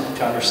helps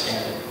to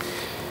understand it.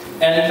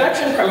 And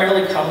vection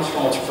primarily comes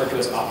from what's referred to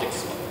as optic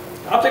flow.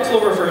 Optic flow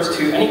refers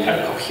to any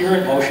kind of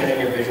coherent motion in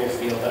your visual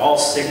field that all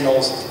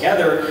signals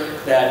together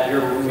that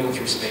you're moving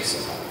through space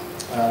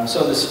somehow.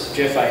 So this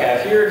GIF I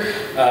have here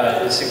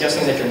is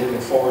suggesting that you're moving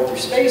forward through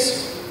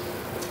space.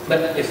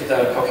 But if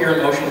the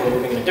coherent motion were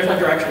moving in a different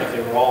direction, if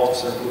they were all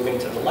sort of moving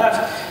to the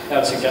left, that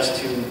would suggest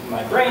to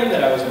my brain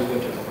that I was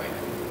moving to the right.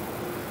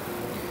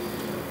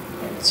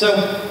 So,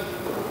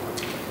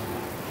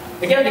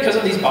 again, because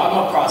of these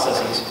bottom-up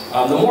processes,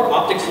 the more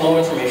optic flow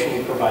information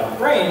you provide the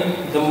brain,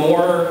 the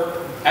more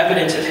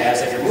evidence it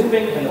has that you're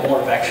moving, and the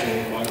more vection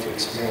you're going to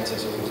experience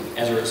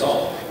as a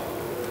result.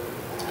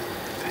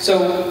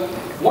 So,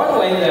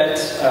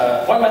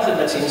 one method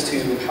that seems to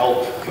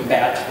help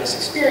combat this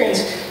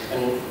experience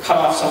and cut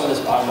off some of this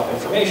bottom-up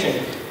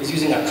information is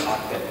using a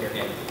cockpit in your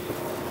game.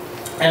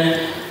 And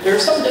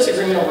there's some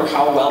disagreement over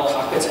how well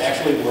cockpits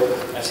actually work.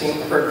 I've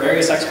heard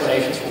various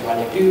explanations for why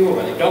they do or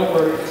why they don't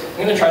work. I'm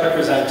going to try to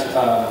present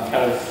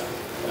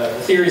the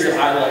theories that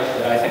I like,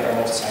 that I think are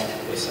most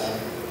scientifically sound.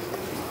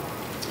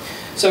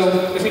 So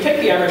if we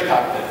take the average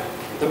cockpit,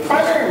 the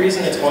primary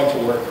reason it's going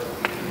to work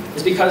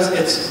is because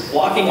it's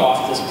blocking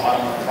off this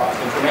bottom-up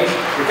information.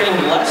 You're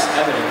getting less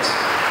evidence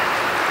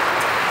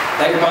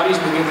that your body's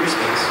moving through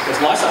space.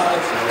 There's less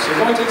optic flow, so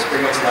you're going to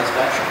experience less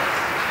vection.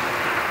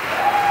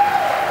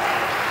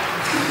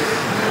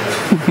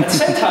 At the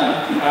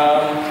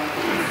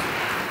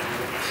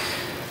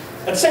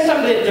same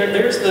time,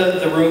 there's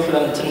the room for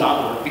them to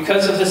not work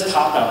because of this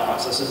top-down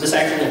process, of this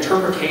actual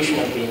interpretation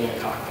of being in a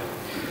cockpit.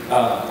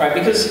 Right?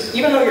 Because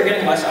even though you're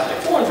getting less optic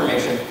flow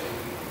information,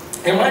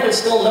 your mind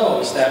still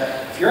knows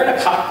that if you're in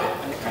a cockpit,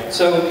 right,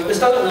 so this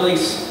doesn't really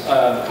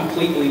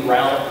completely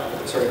block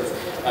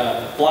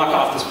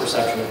off this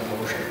perception of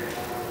motion.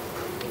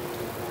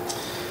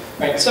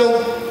 Right,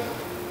 so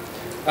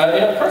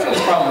in approaching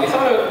this problem, we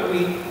thought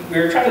we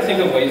were trying to think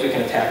of ways we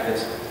can attack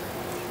this.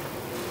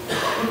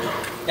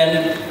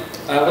 And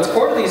what's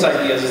core to these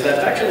ideas is that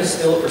affection is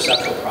still a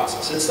perceptual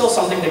process. It's still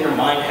something that your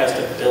mind has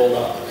to build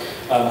up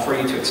for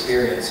you to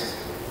experience.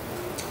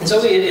 And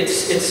so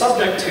it's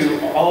subject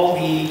to all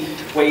the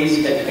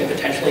ways that you can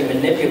potentially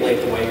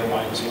manipulate the way your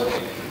mind is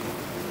working.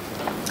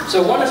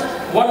 So one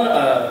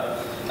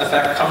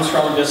effect comes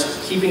from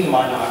just keeping the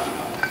mind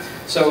occupied.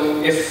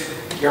 So if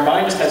your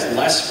mind just has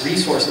less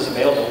resources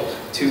available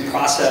to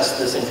process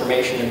this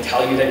information and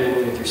tell you that you're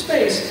moving through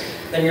space,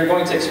 then you're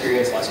going to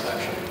experience less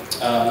affection.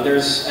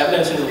 There's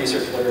evidence in the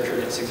research literature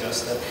that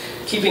suggests that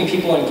keeping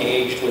people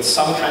engaged with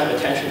some kind of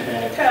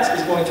attention-demanding task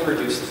is going to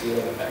reduce the feeling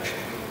of affection.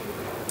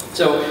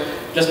 So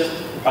just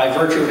by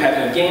virtue of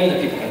having a game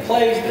that people can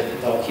play,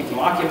 that they'll keep them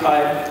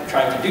occupied,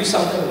 trying to do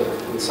something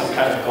with some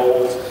kind of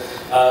goal,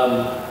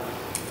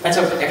 that's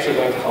actually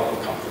going to help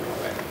with comfort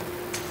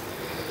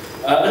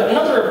already.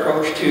 Another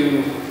approach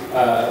to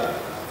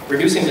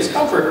reducing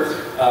discomfort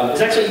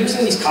is actually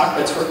using these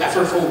cockpits for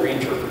effortful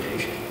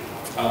reinterpretation,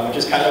 which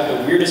is kind of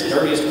the weirdest,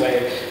 nerdiest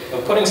way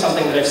of putting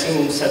something that I've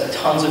seen said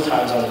tons of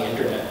times on the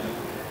internet,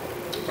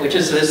 which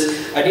is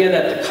this idea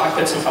that the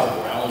cockpit somehow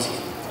grounds you.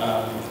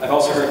 I've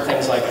also heard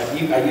things like,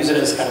 I use it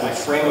as kind of my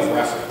frame of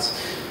reference.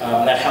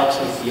 That helps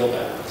me feel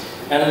better.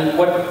 And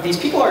what these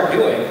people are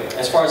doing,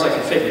 as far as I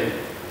can figure,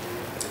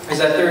 is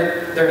that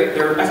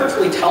they're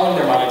effortfully telling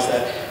their minds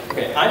that,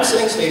 okay, I'm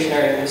sitting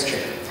stationary in this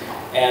chair,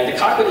 and the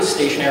cockpit is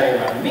stationary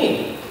around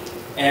me,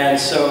 and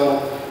so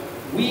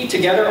we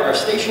together are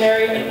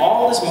stationary, and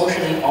all this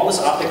motion, all this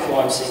optic flow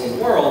I'm seeing in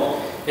the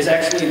world is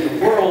actually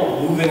the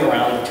world moving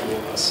around the two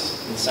of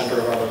us in the center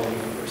of our little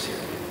universe here.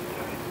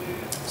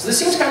 So this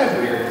seems kind of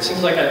weird. It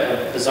seems like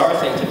a bizarre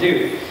thing to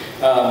do.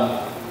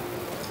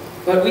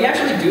 But we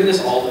actually do this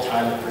all the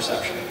time with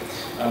perception.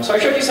 So I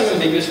showed you some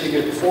ambiguous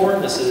figures before.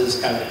 This is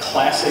kind of a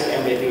classic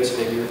ambiguous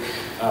figure,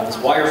 this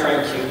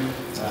wireframe cube.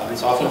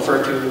 It's often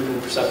referred to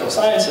in perceptual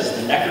science as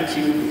the Necker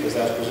cube, because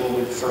that was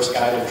presumably the first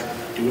guy to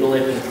doodle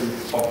it into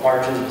the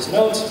margins of his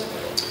notes.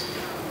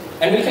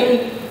 And we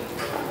can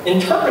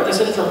interpret this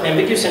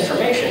ambiguous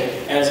information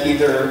as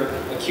either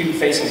a cube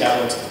facing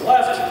downwards to the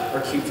left, or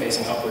a cube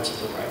facing upwards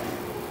to the right.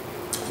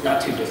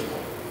 Not too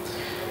difficult.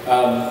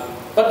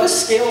 But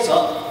this scales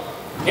up.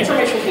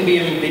 Information can be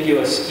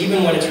ambiguous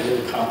even when it's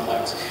really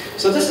complex.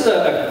 So this is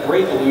a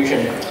great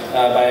illusion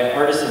by an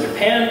artist in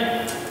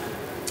Japan.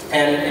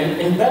 And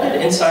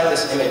embedded inside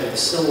this image of the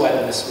silhouette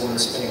of this woman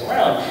spinning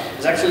around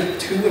is actually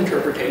two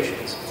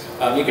interpretations.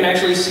 You can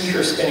actually see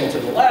her spinning to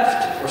the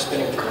left or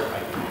spinning to the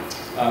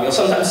right. You'll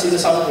sometimes see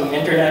this on the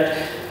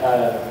internet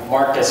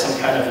marked as some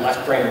kind of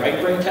left brain, right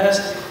brain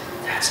test.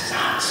 That's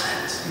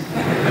nonsense.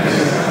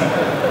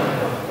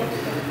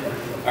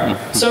 All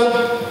right, so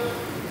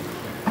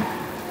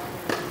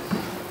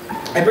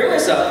I bring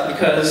this up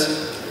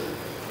because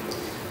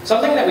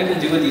something that we can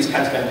do with these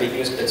kinds of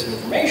ambiguous bits of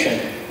information,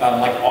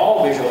 like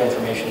all visual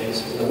information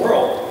is in the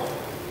world,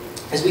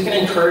 is we can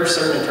encourage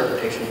certain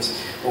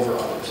interpretations over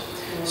others.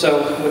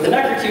 So with the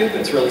Necker cube,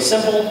 it's really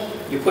simple.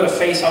 You put a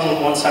face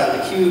on one side of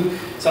the cube,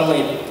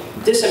 suddenly it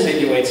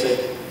disambiguates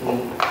it,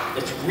 and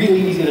it's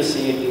really easy to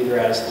see it either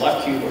as the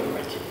left cube or the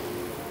right cube.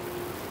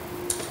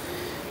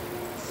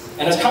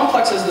 And as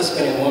complex as the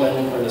spinning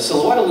woman or the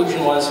silhouette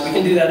illusion was, we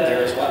can do that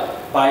there as well.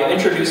 By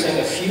introducing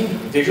a few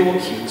visual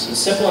cues and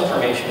simple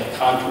information of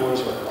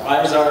contours, where her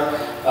eyes are,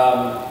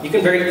 you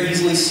can very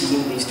easily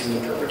see these two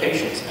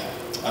interpretations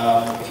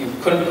now. If you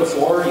couldn't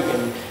before, you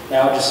can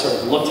now just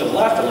sort of look to the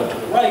left or look to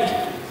the right.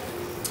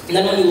 And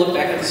then when you look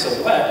back at the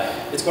silhouette,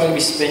 it's going to be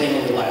spinning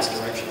in the last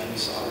direction that you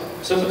saw it.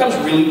 So it becomes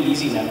really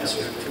easy now to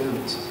switch between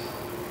these.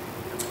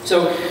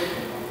 So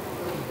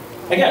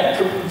again,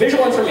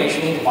 visual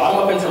information,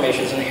 bottom-up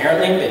information is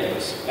inherently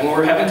ambiguous, and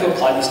we're having to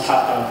apply these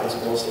top-down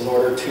principles in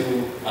order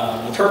to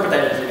interpret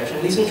that information.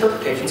 And these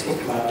interpretations can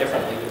come out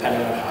differently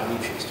depending on how you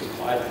choose to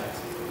apply them.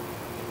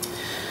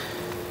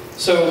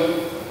 So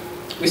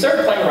we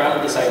started playing around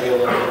with this idea a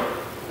little bit.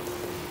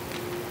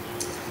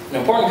 An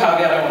important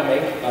caveat I want to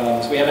make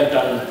is we haven't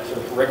done sort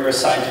of rigorous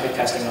scientific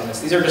testing on this.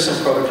 These are just some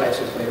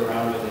prototypes we played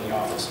around with in the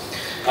office.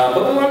 But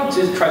we wanted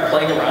to try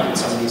playing around with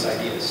some of these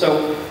ideas.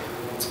 So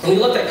when we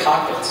looked at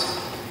cockpits,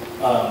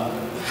 how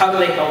do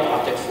they help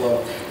optic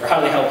flow, or how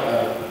do they help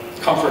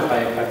comfort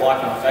by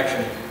blocking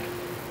affection?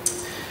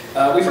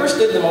 We first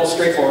did the most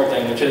straightforward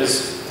thing, which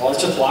is, well,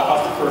 let's just block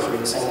off the periphery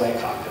the same way a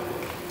cockpit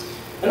would.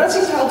 And that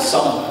seems to help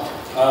somewhat,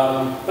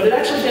 but it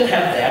actually didn't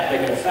have that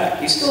big an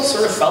effect. You still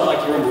sort of felt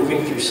like you were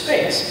moving through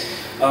space.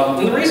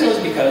 And the reason was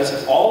because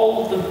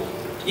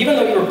even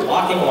though you were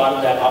blocking a lot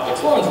of that optic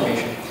flow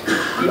information,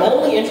 the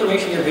only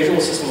information your visual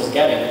system was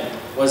getting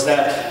was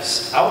that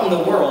out in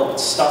the world,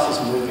 stuff is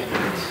moving.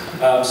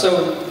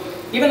 So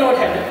even though it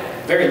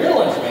had very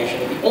little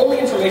information, the only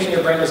information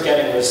your brain was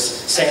getting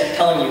was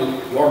telling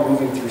you you're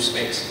moving through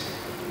space.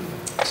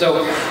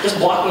 So just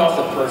blocking off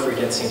the periphery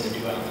didn't seem to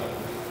do anything.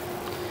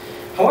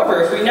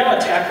 However, if we now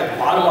attack the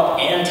bottom-up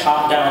and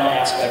top-down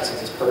aspects of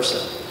this person,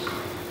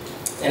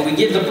 and we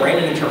give the brain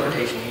an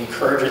interpretation, we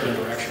encourage it in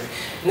direction.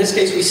 In this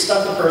case, we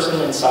stuck the person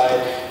inside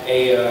of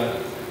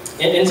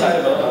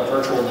a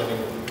virtual living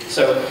room.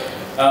 So,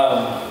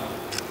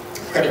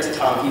 credit to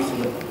Tom Heath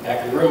in the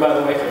back of the room, by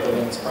the way, for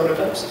building these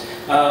prototypes.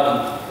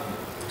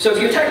 So if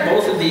you attack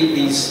both of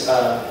these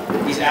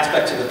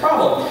aspects of the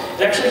problem,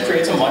 it actually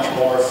creates a much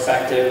more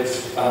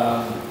effective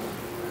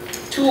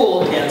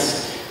tool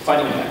against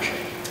fighting infection.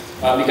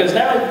 Because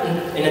now,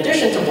 in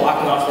addition to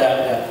blocking off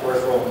that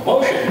peripheral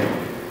emotion,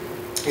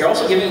 you're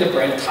also giving the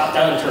brain a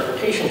top-down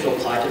interpretation to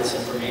apply to this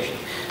information.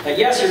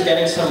 Yes, you're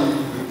getting some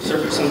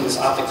of this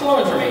optic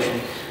flow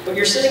information, but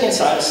you're sitting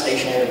inside a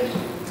stationary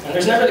room. And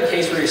there's never the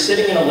case where you're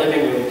sitting in a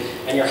living room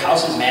and your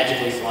house is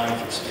magically flying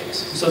through space.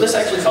 So this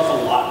actually felt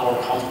a lot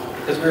more comfortable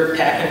because we were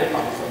attacking the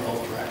problem from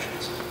both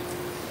directions.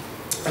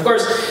 Of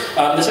course,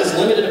 this has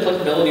limited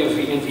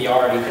applicability in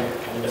VR. It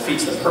kind of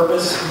defeats the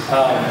purpose.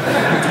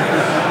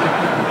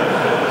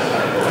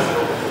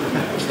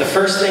 Which is the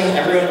first thing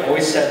everyone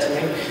always said to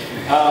me.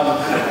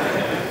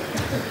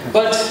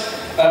 But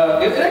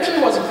it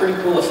actually was a pretty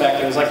cool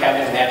effect. It was like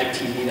having a magic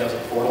TV that was a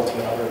portal to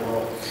another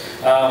world.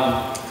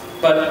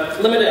 But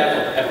limited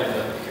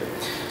applicability here.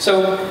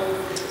 So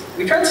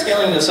we tried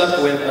scaling this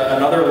up with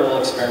another little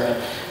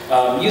experiment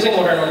using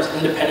what are known as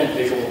independent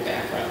visual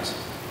backgrounds.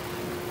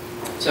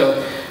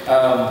 So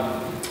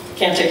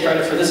can't take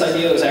credit for this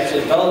idea. It was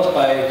actually developed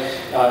by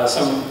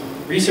some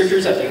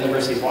researchers at the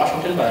University of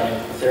Washington by the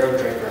name of Thero,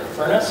 Draper, and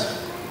Furness.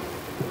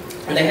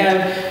 And they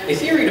had a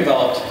theory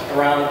developed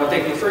around what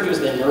they refer to as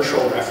the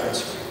inertial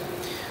reference frame.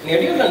 And the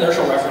idea of the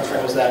inertial reference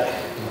frame was that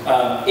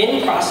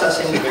in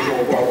processing the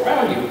visual world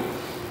around you,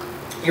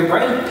 your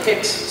brain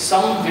picks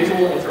some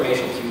visual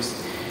information cues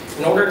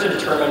in order to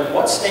determine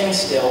what's staying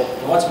still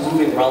and what's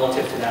moving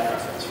relative to that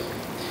reference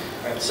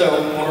frame. Right,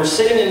 so when we're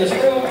sitting in this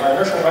room, our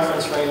inertial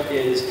reference frame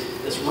is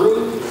this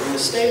room. The room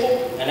is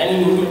stable, and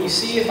any movement you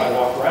see, if I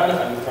walk around, if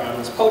I move around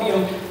this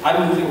podium,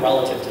 I'm moving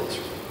relative to this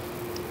room.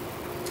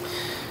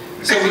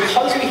 So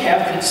because we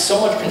have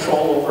so much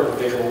control over the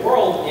visual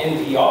world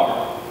in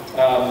VR,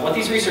 what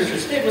these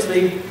researchers did was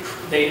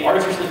they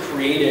artificially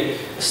created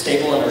a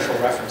stable inertial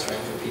reference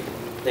frame for people.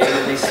 They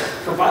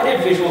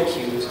provided visual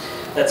cues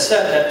that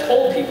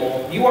told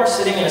people, you are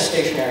sitting in a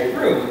stationary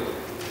room,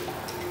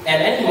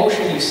 and any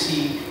motion you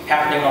see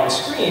happening on the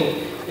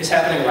screen is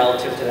happening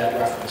relative to that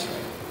reference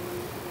frame.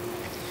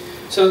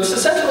 So this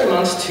essentially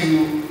amounts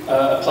to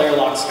a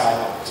player-locked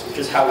skybox, which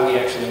is how we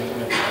actually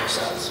implement it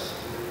ourselves.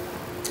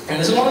 And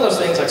this is one of those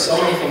things, like so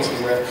many things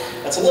in Rift,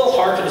 that's a little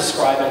hard to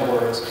describe in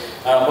words,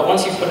 but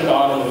once you put it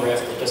on in the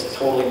Rift, it just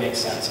totally makes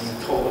sense, and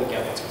you totally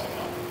get what's going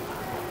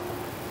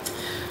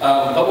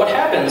on. But what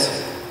happens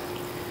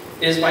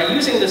is by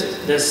using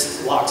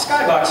this locked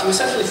skybox, you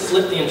essentially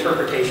flip the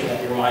interpretation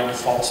that your mind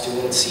defaults to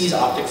when it sees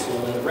optic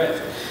flow in the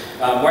Rift.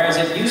 Whereas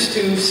it used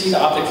to see the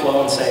optic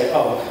flow and say,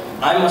 oh,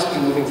 I must be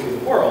moving through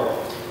the world.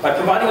 By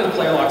providing the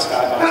player-locked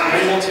skybox,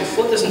 you're able to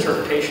flip this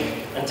interpretation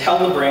and tell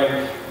the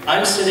brain,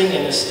 I'm sitting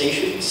in a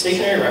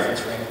stationary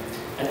reference frame,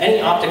 and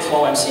any optic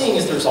flow I'm seeing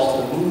is the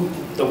result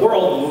of the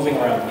world moving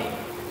around me.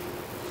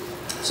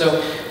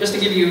 So just to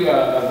give you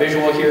a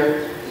visual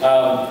here,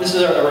 this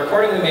is a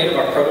recording we made of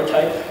our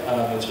prototype.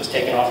 It was just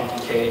taken off in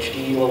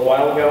DKHD a little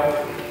while ago.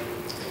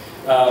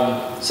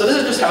 So this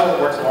is just how it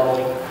works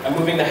normally. I'm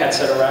moving the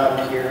headset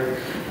around here.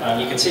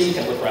 You can see, you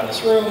can look around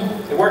this room.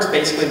 It works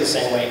basically the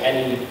same way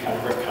any kind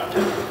of Rift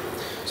content.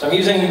 So I'm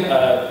using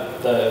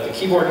the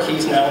keyboard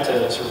keys now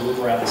to sort of move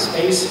around the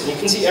space. And you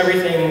can see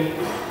everything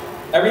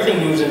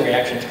moves in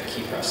reaction to the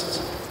key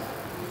presses.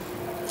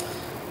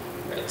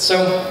 Right,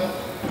 so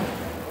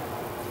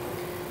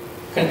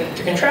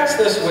to contrast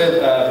this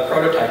with the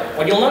prototype,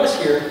 what you'll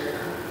notice here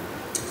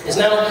is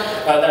now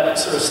that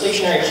sort of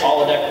stationary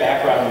holodeck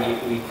background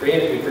we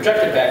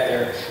projected back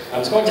there,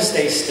 is going to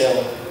stay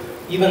still,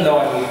 even though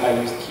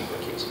I use the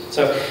keyboard keys.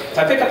 So if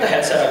I pick up the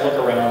headset, I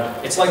look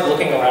around, it's like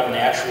looking around an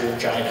actual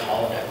giant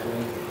holodeck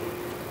room.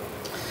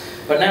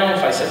 But now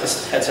if I set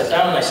this headset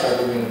down and I start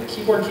moving the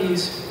keyboard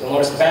keys, you'll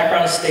notice the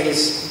background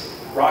stays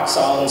rock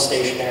solid and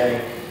stationary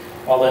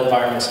while the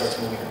environment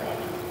starts moving around.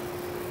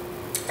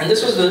 And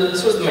this was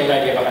the main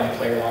idea behind the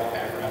player-locked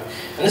background.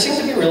 And this seems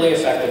to be really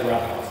effective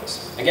around the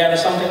office. Again,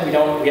 it's something we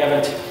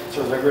haven't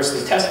sort of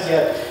rigorously tested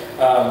yet,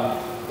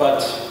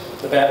 but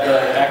the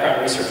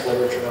background research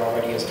literature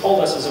already has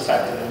told us is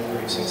effective in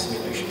reducing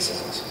simulation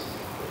signals.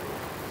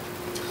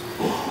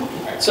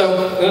 All right,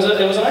 so it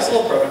was a nice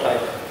little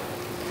prototype,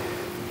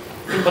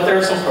 but there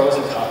are some pros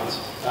and cons.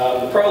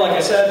 The pro, like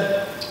I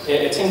said,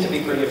 it seemed to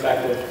be pretty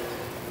effective.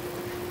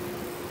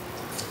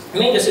 The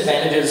main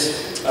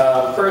disadvantages,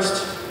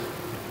 first,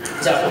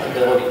 is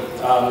applicability.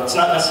 It's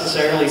not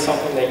necessarily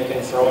something that you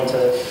can throw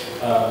into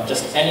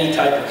just any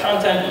type of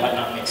content. It might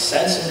not make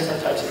sense in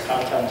different types of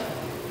content.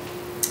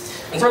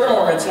 And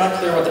furthermore, it's not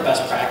clear what the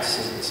best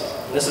practices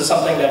are. And this is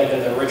something that even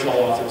the original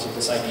authors of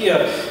this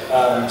idea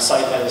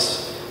cite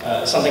as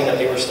something that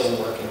they were still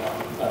working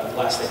on.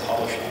 last they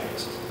published on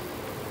this.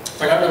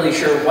 We're not really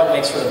sure what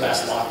makes for the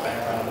best lock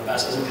background, the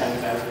best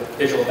independent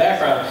visual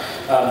background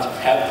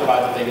to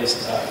provide the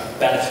biggest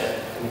benefit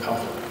and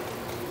comfort.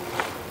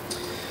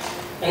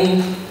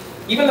 And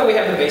even though we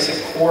have the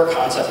basic core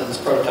concept of this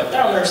prototype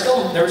down, there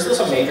are still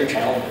some major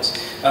challenges.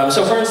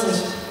 So for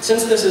instance,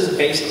 since this is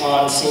based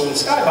on seeing the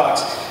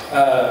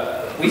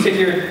skybox, we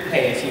figured,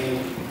 hey, if you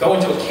go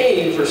into a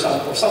cave or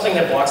something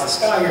that blocks the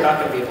sky, you're not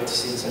going to be able to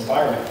see this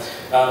environment.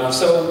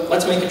 So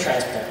let's make it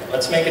transparent.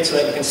 Let's make it so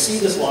that you can see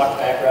this locked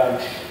background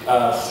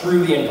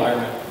through the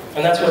environment.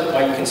 And that's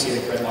why you can see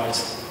the grid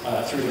lines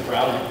through the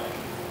grounding.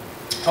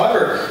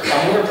 However,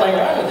 when we were playing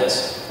around with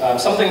this,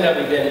 something that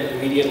we didn't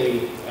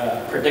immediately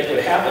predict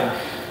would happen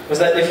was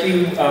that if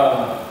you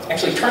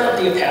actually turn up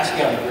the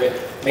opacity on the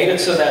grid, made it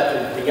so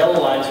that the yellow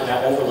lines are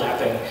now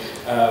overlapping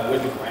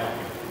with the ground.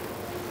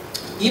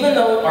 Even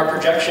though our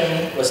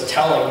projection was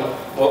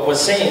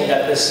saying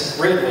that this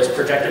grid was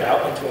projected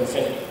out into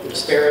infinity, the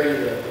disparity,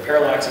 the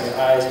parallax in your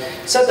eyes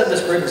said that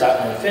this grid was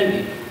out in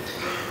infinity.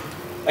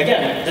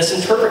 Again, this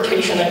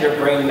interpretation that your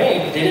brain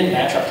made didn't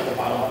match up to the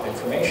bottom-up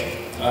information.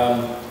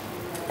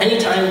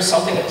 Anytime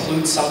something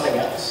occludes something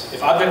else,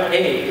 if object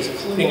A is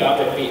occluding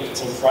object B, if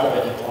it's in front of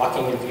it and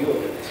blocking your view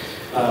of it,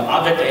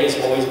 object A is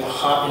always in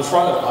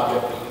front of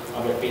object B.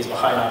 Object B is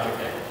behind object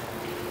A.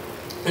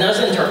 And that's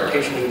the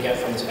interpretation you get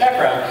from this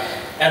background.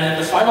 And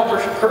the final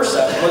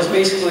percept was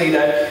basically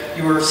that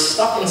you were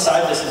stuck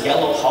inside this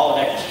yellow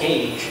holodeck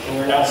cage, and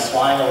you're now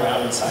flying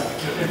around inside the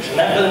cage. And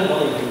that doesn't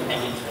really do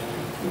anything.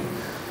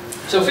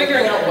 So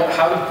figuring out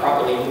how to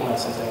properly implement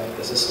something like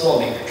this is still a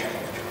major challenge.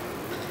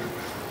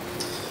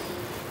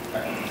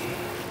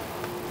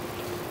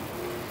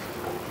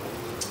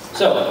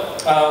 So,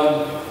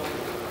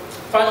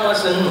 final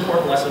lesson,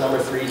 important lesson number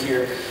 3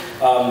 here,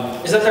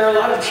 is that there are a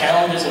lot of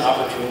challenges and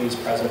opportunities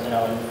present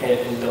now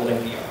in building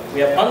VR. We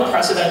have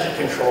unprecedented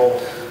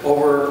control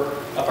over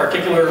a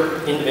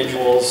particular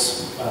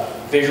individual's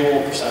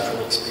visual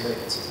perceptual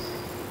experience.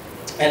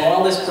 And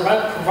while this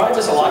provides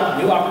us a lot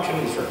of new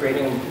opportunities for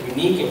creating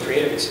unique and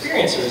creative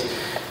experiences,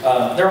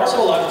 there are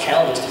also a lot of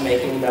challenges to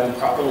making them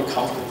properly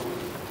comfortable.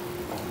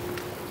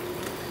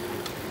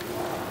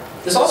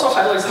 This also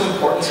highlights the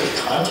importance of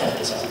content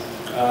design.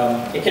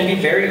 It can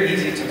be very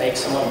easy to make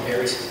someone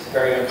very,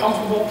 very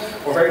uncomfortable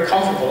or very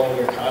comfortable in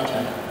your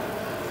content.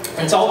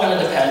 And it's all going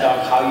to depend on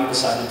how you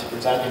decided to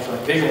present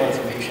visual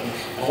information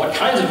and what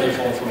kinds of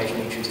visual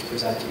information you choose to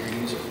present to your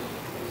user.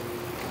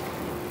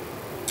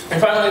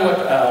 And finally, what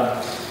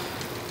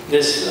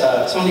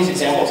some of these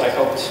examples I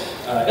hoped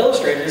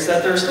illustrated is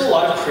that there are still a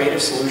lot of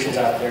creative solutions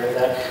out there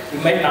that we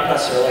might not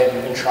necessarily have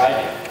even tried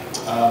yet.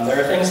 There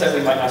are things that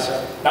we might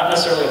not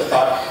necessarily have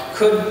thought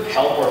could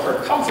help or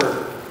hurt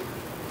comfort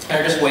and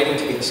are just waiting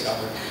to be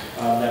discovered,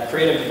 that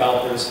creative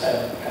developers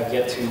have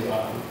yet to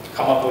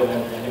come up with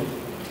and implement.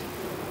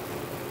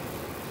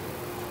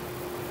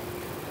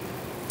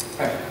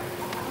 All right.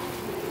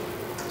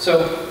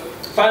 So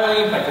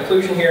finally, my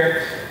conclusion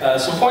here,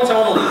 some points I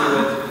want to leave you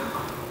with.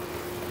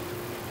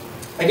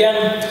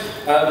 Again,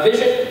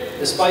 vision,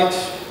 despite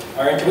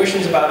our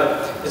intuitions about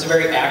it, is a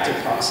very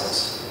active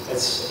process.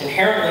 It's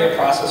inherently a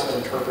process of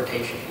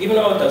interpretation, even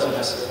though it doesn't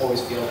necessarily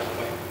always feel that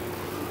way.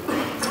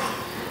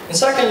 And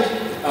second,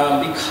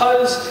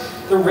 because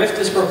the Rift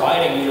is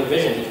providing your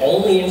vision the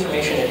only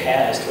information it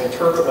has to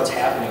interpret what's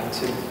happening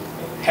to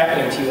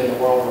you in the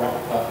world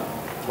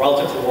around,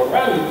 relative to the world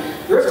around you,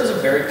 the Rift is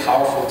a very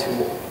powerful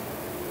tool.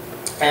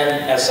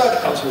 And as such,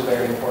 comes with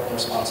very important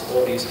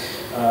responsibilities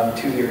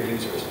to your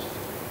users.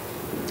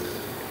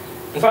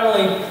 And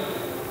finally,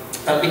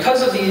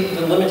 because of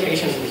the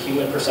limitations of the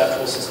human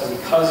perceptual system,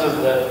 because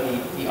of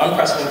the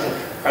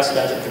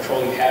unprecedented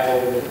control you have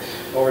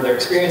over their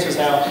experiences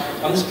now,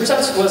 this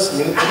presents to us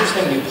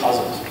interesting new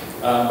puzzles,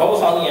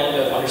 both on the end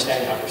of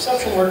understanding how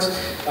perception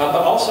works, but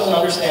also in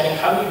understanding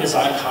how you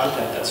design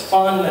content that's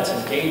fun, that's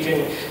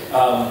engaging,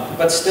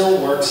 but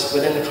still works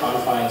within the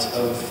confines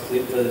of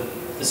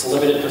this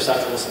limited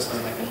perceptual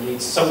system that can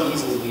so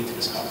easily lead to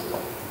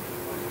discomfort.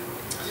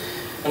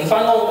 And the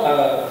final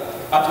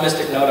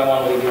optimistic note I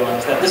want to leave you on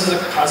is that this is a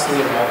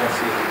constantly evolving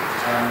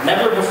field.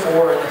 Never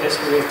before in the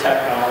history of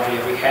technology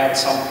have we had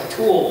a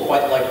tool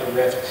quite like the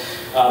Rift.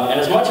 And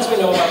as much as we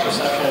know about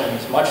perception and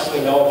as much as we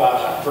know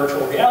about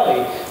virtual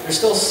reality, there's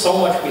still so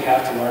much we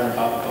have to learn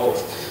about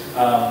both.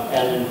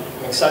 And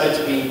I'm excited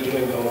to be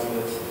doing both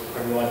with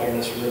everyone here in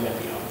this room and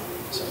beyond.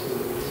 So,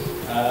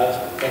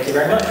 thank you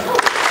very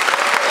much.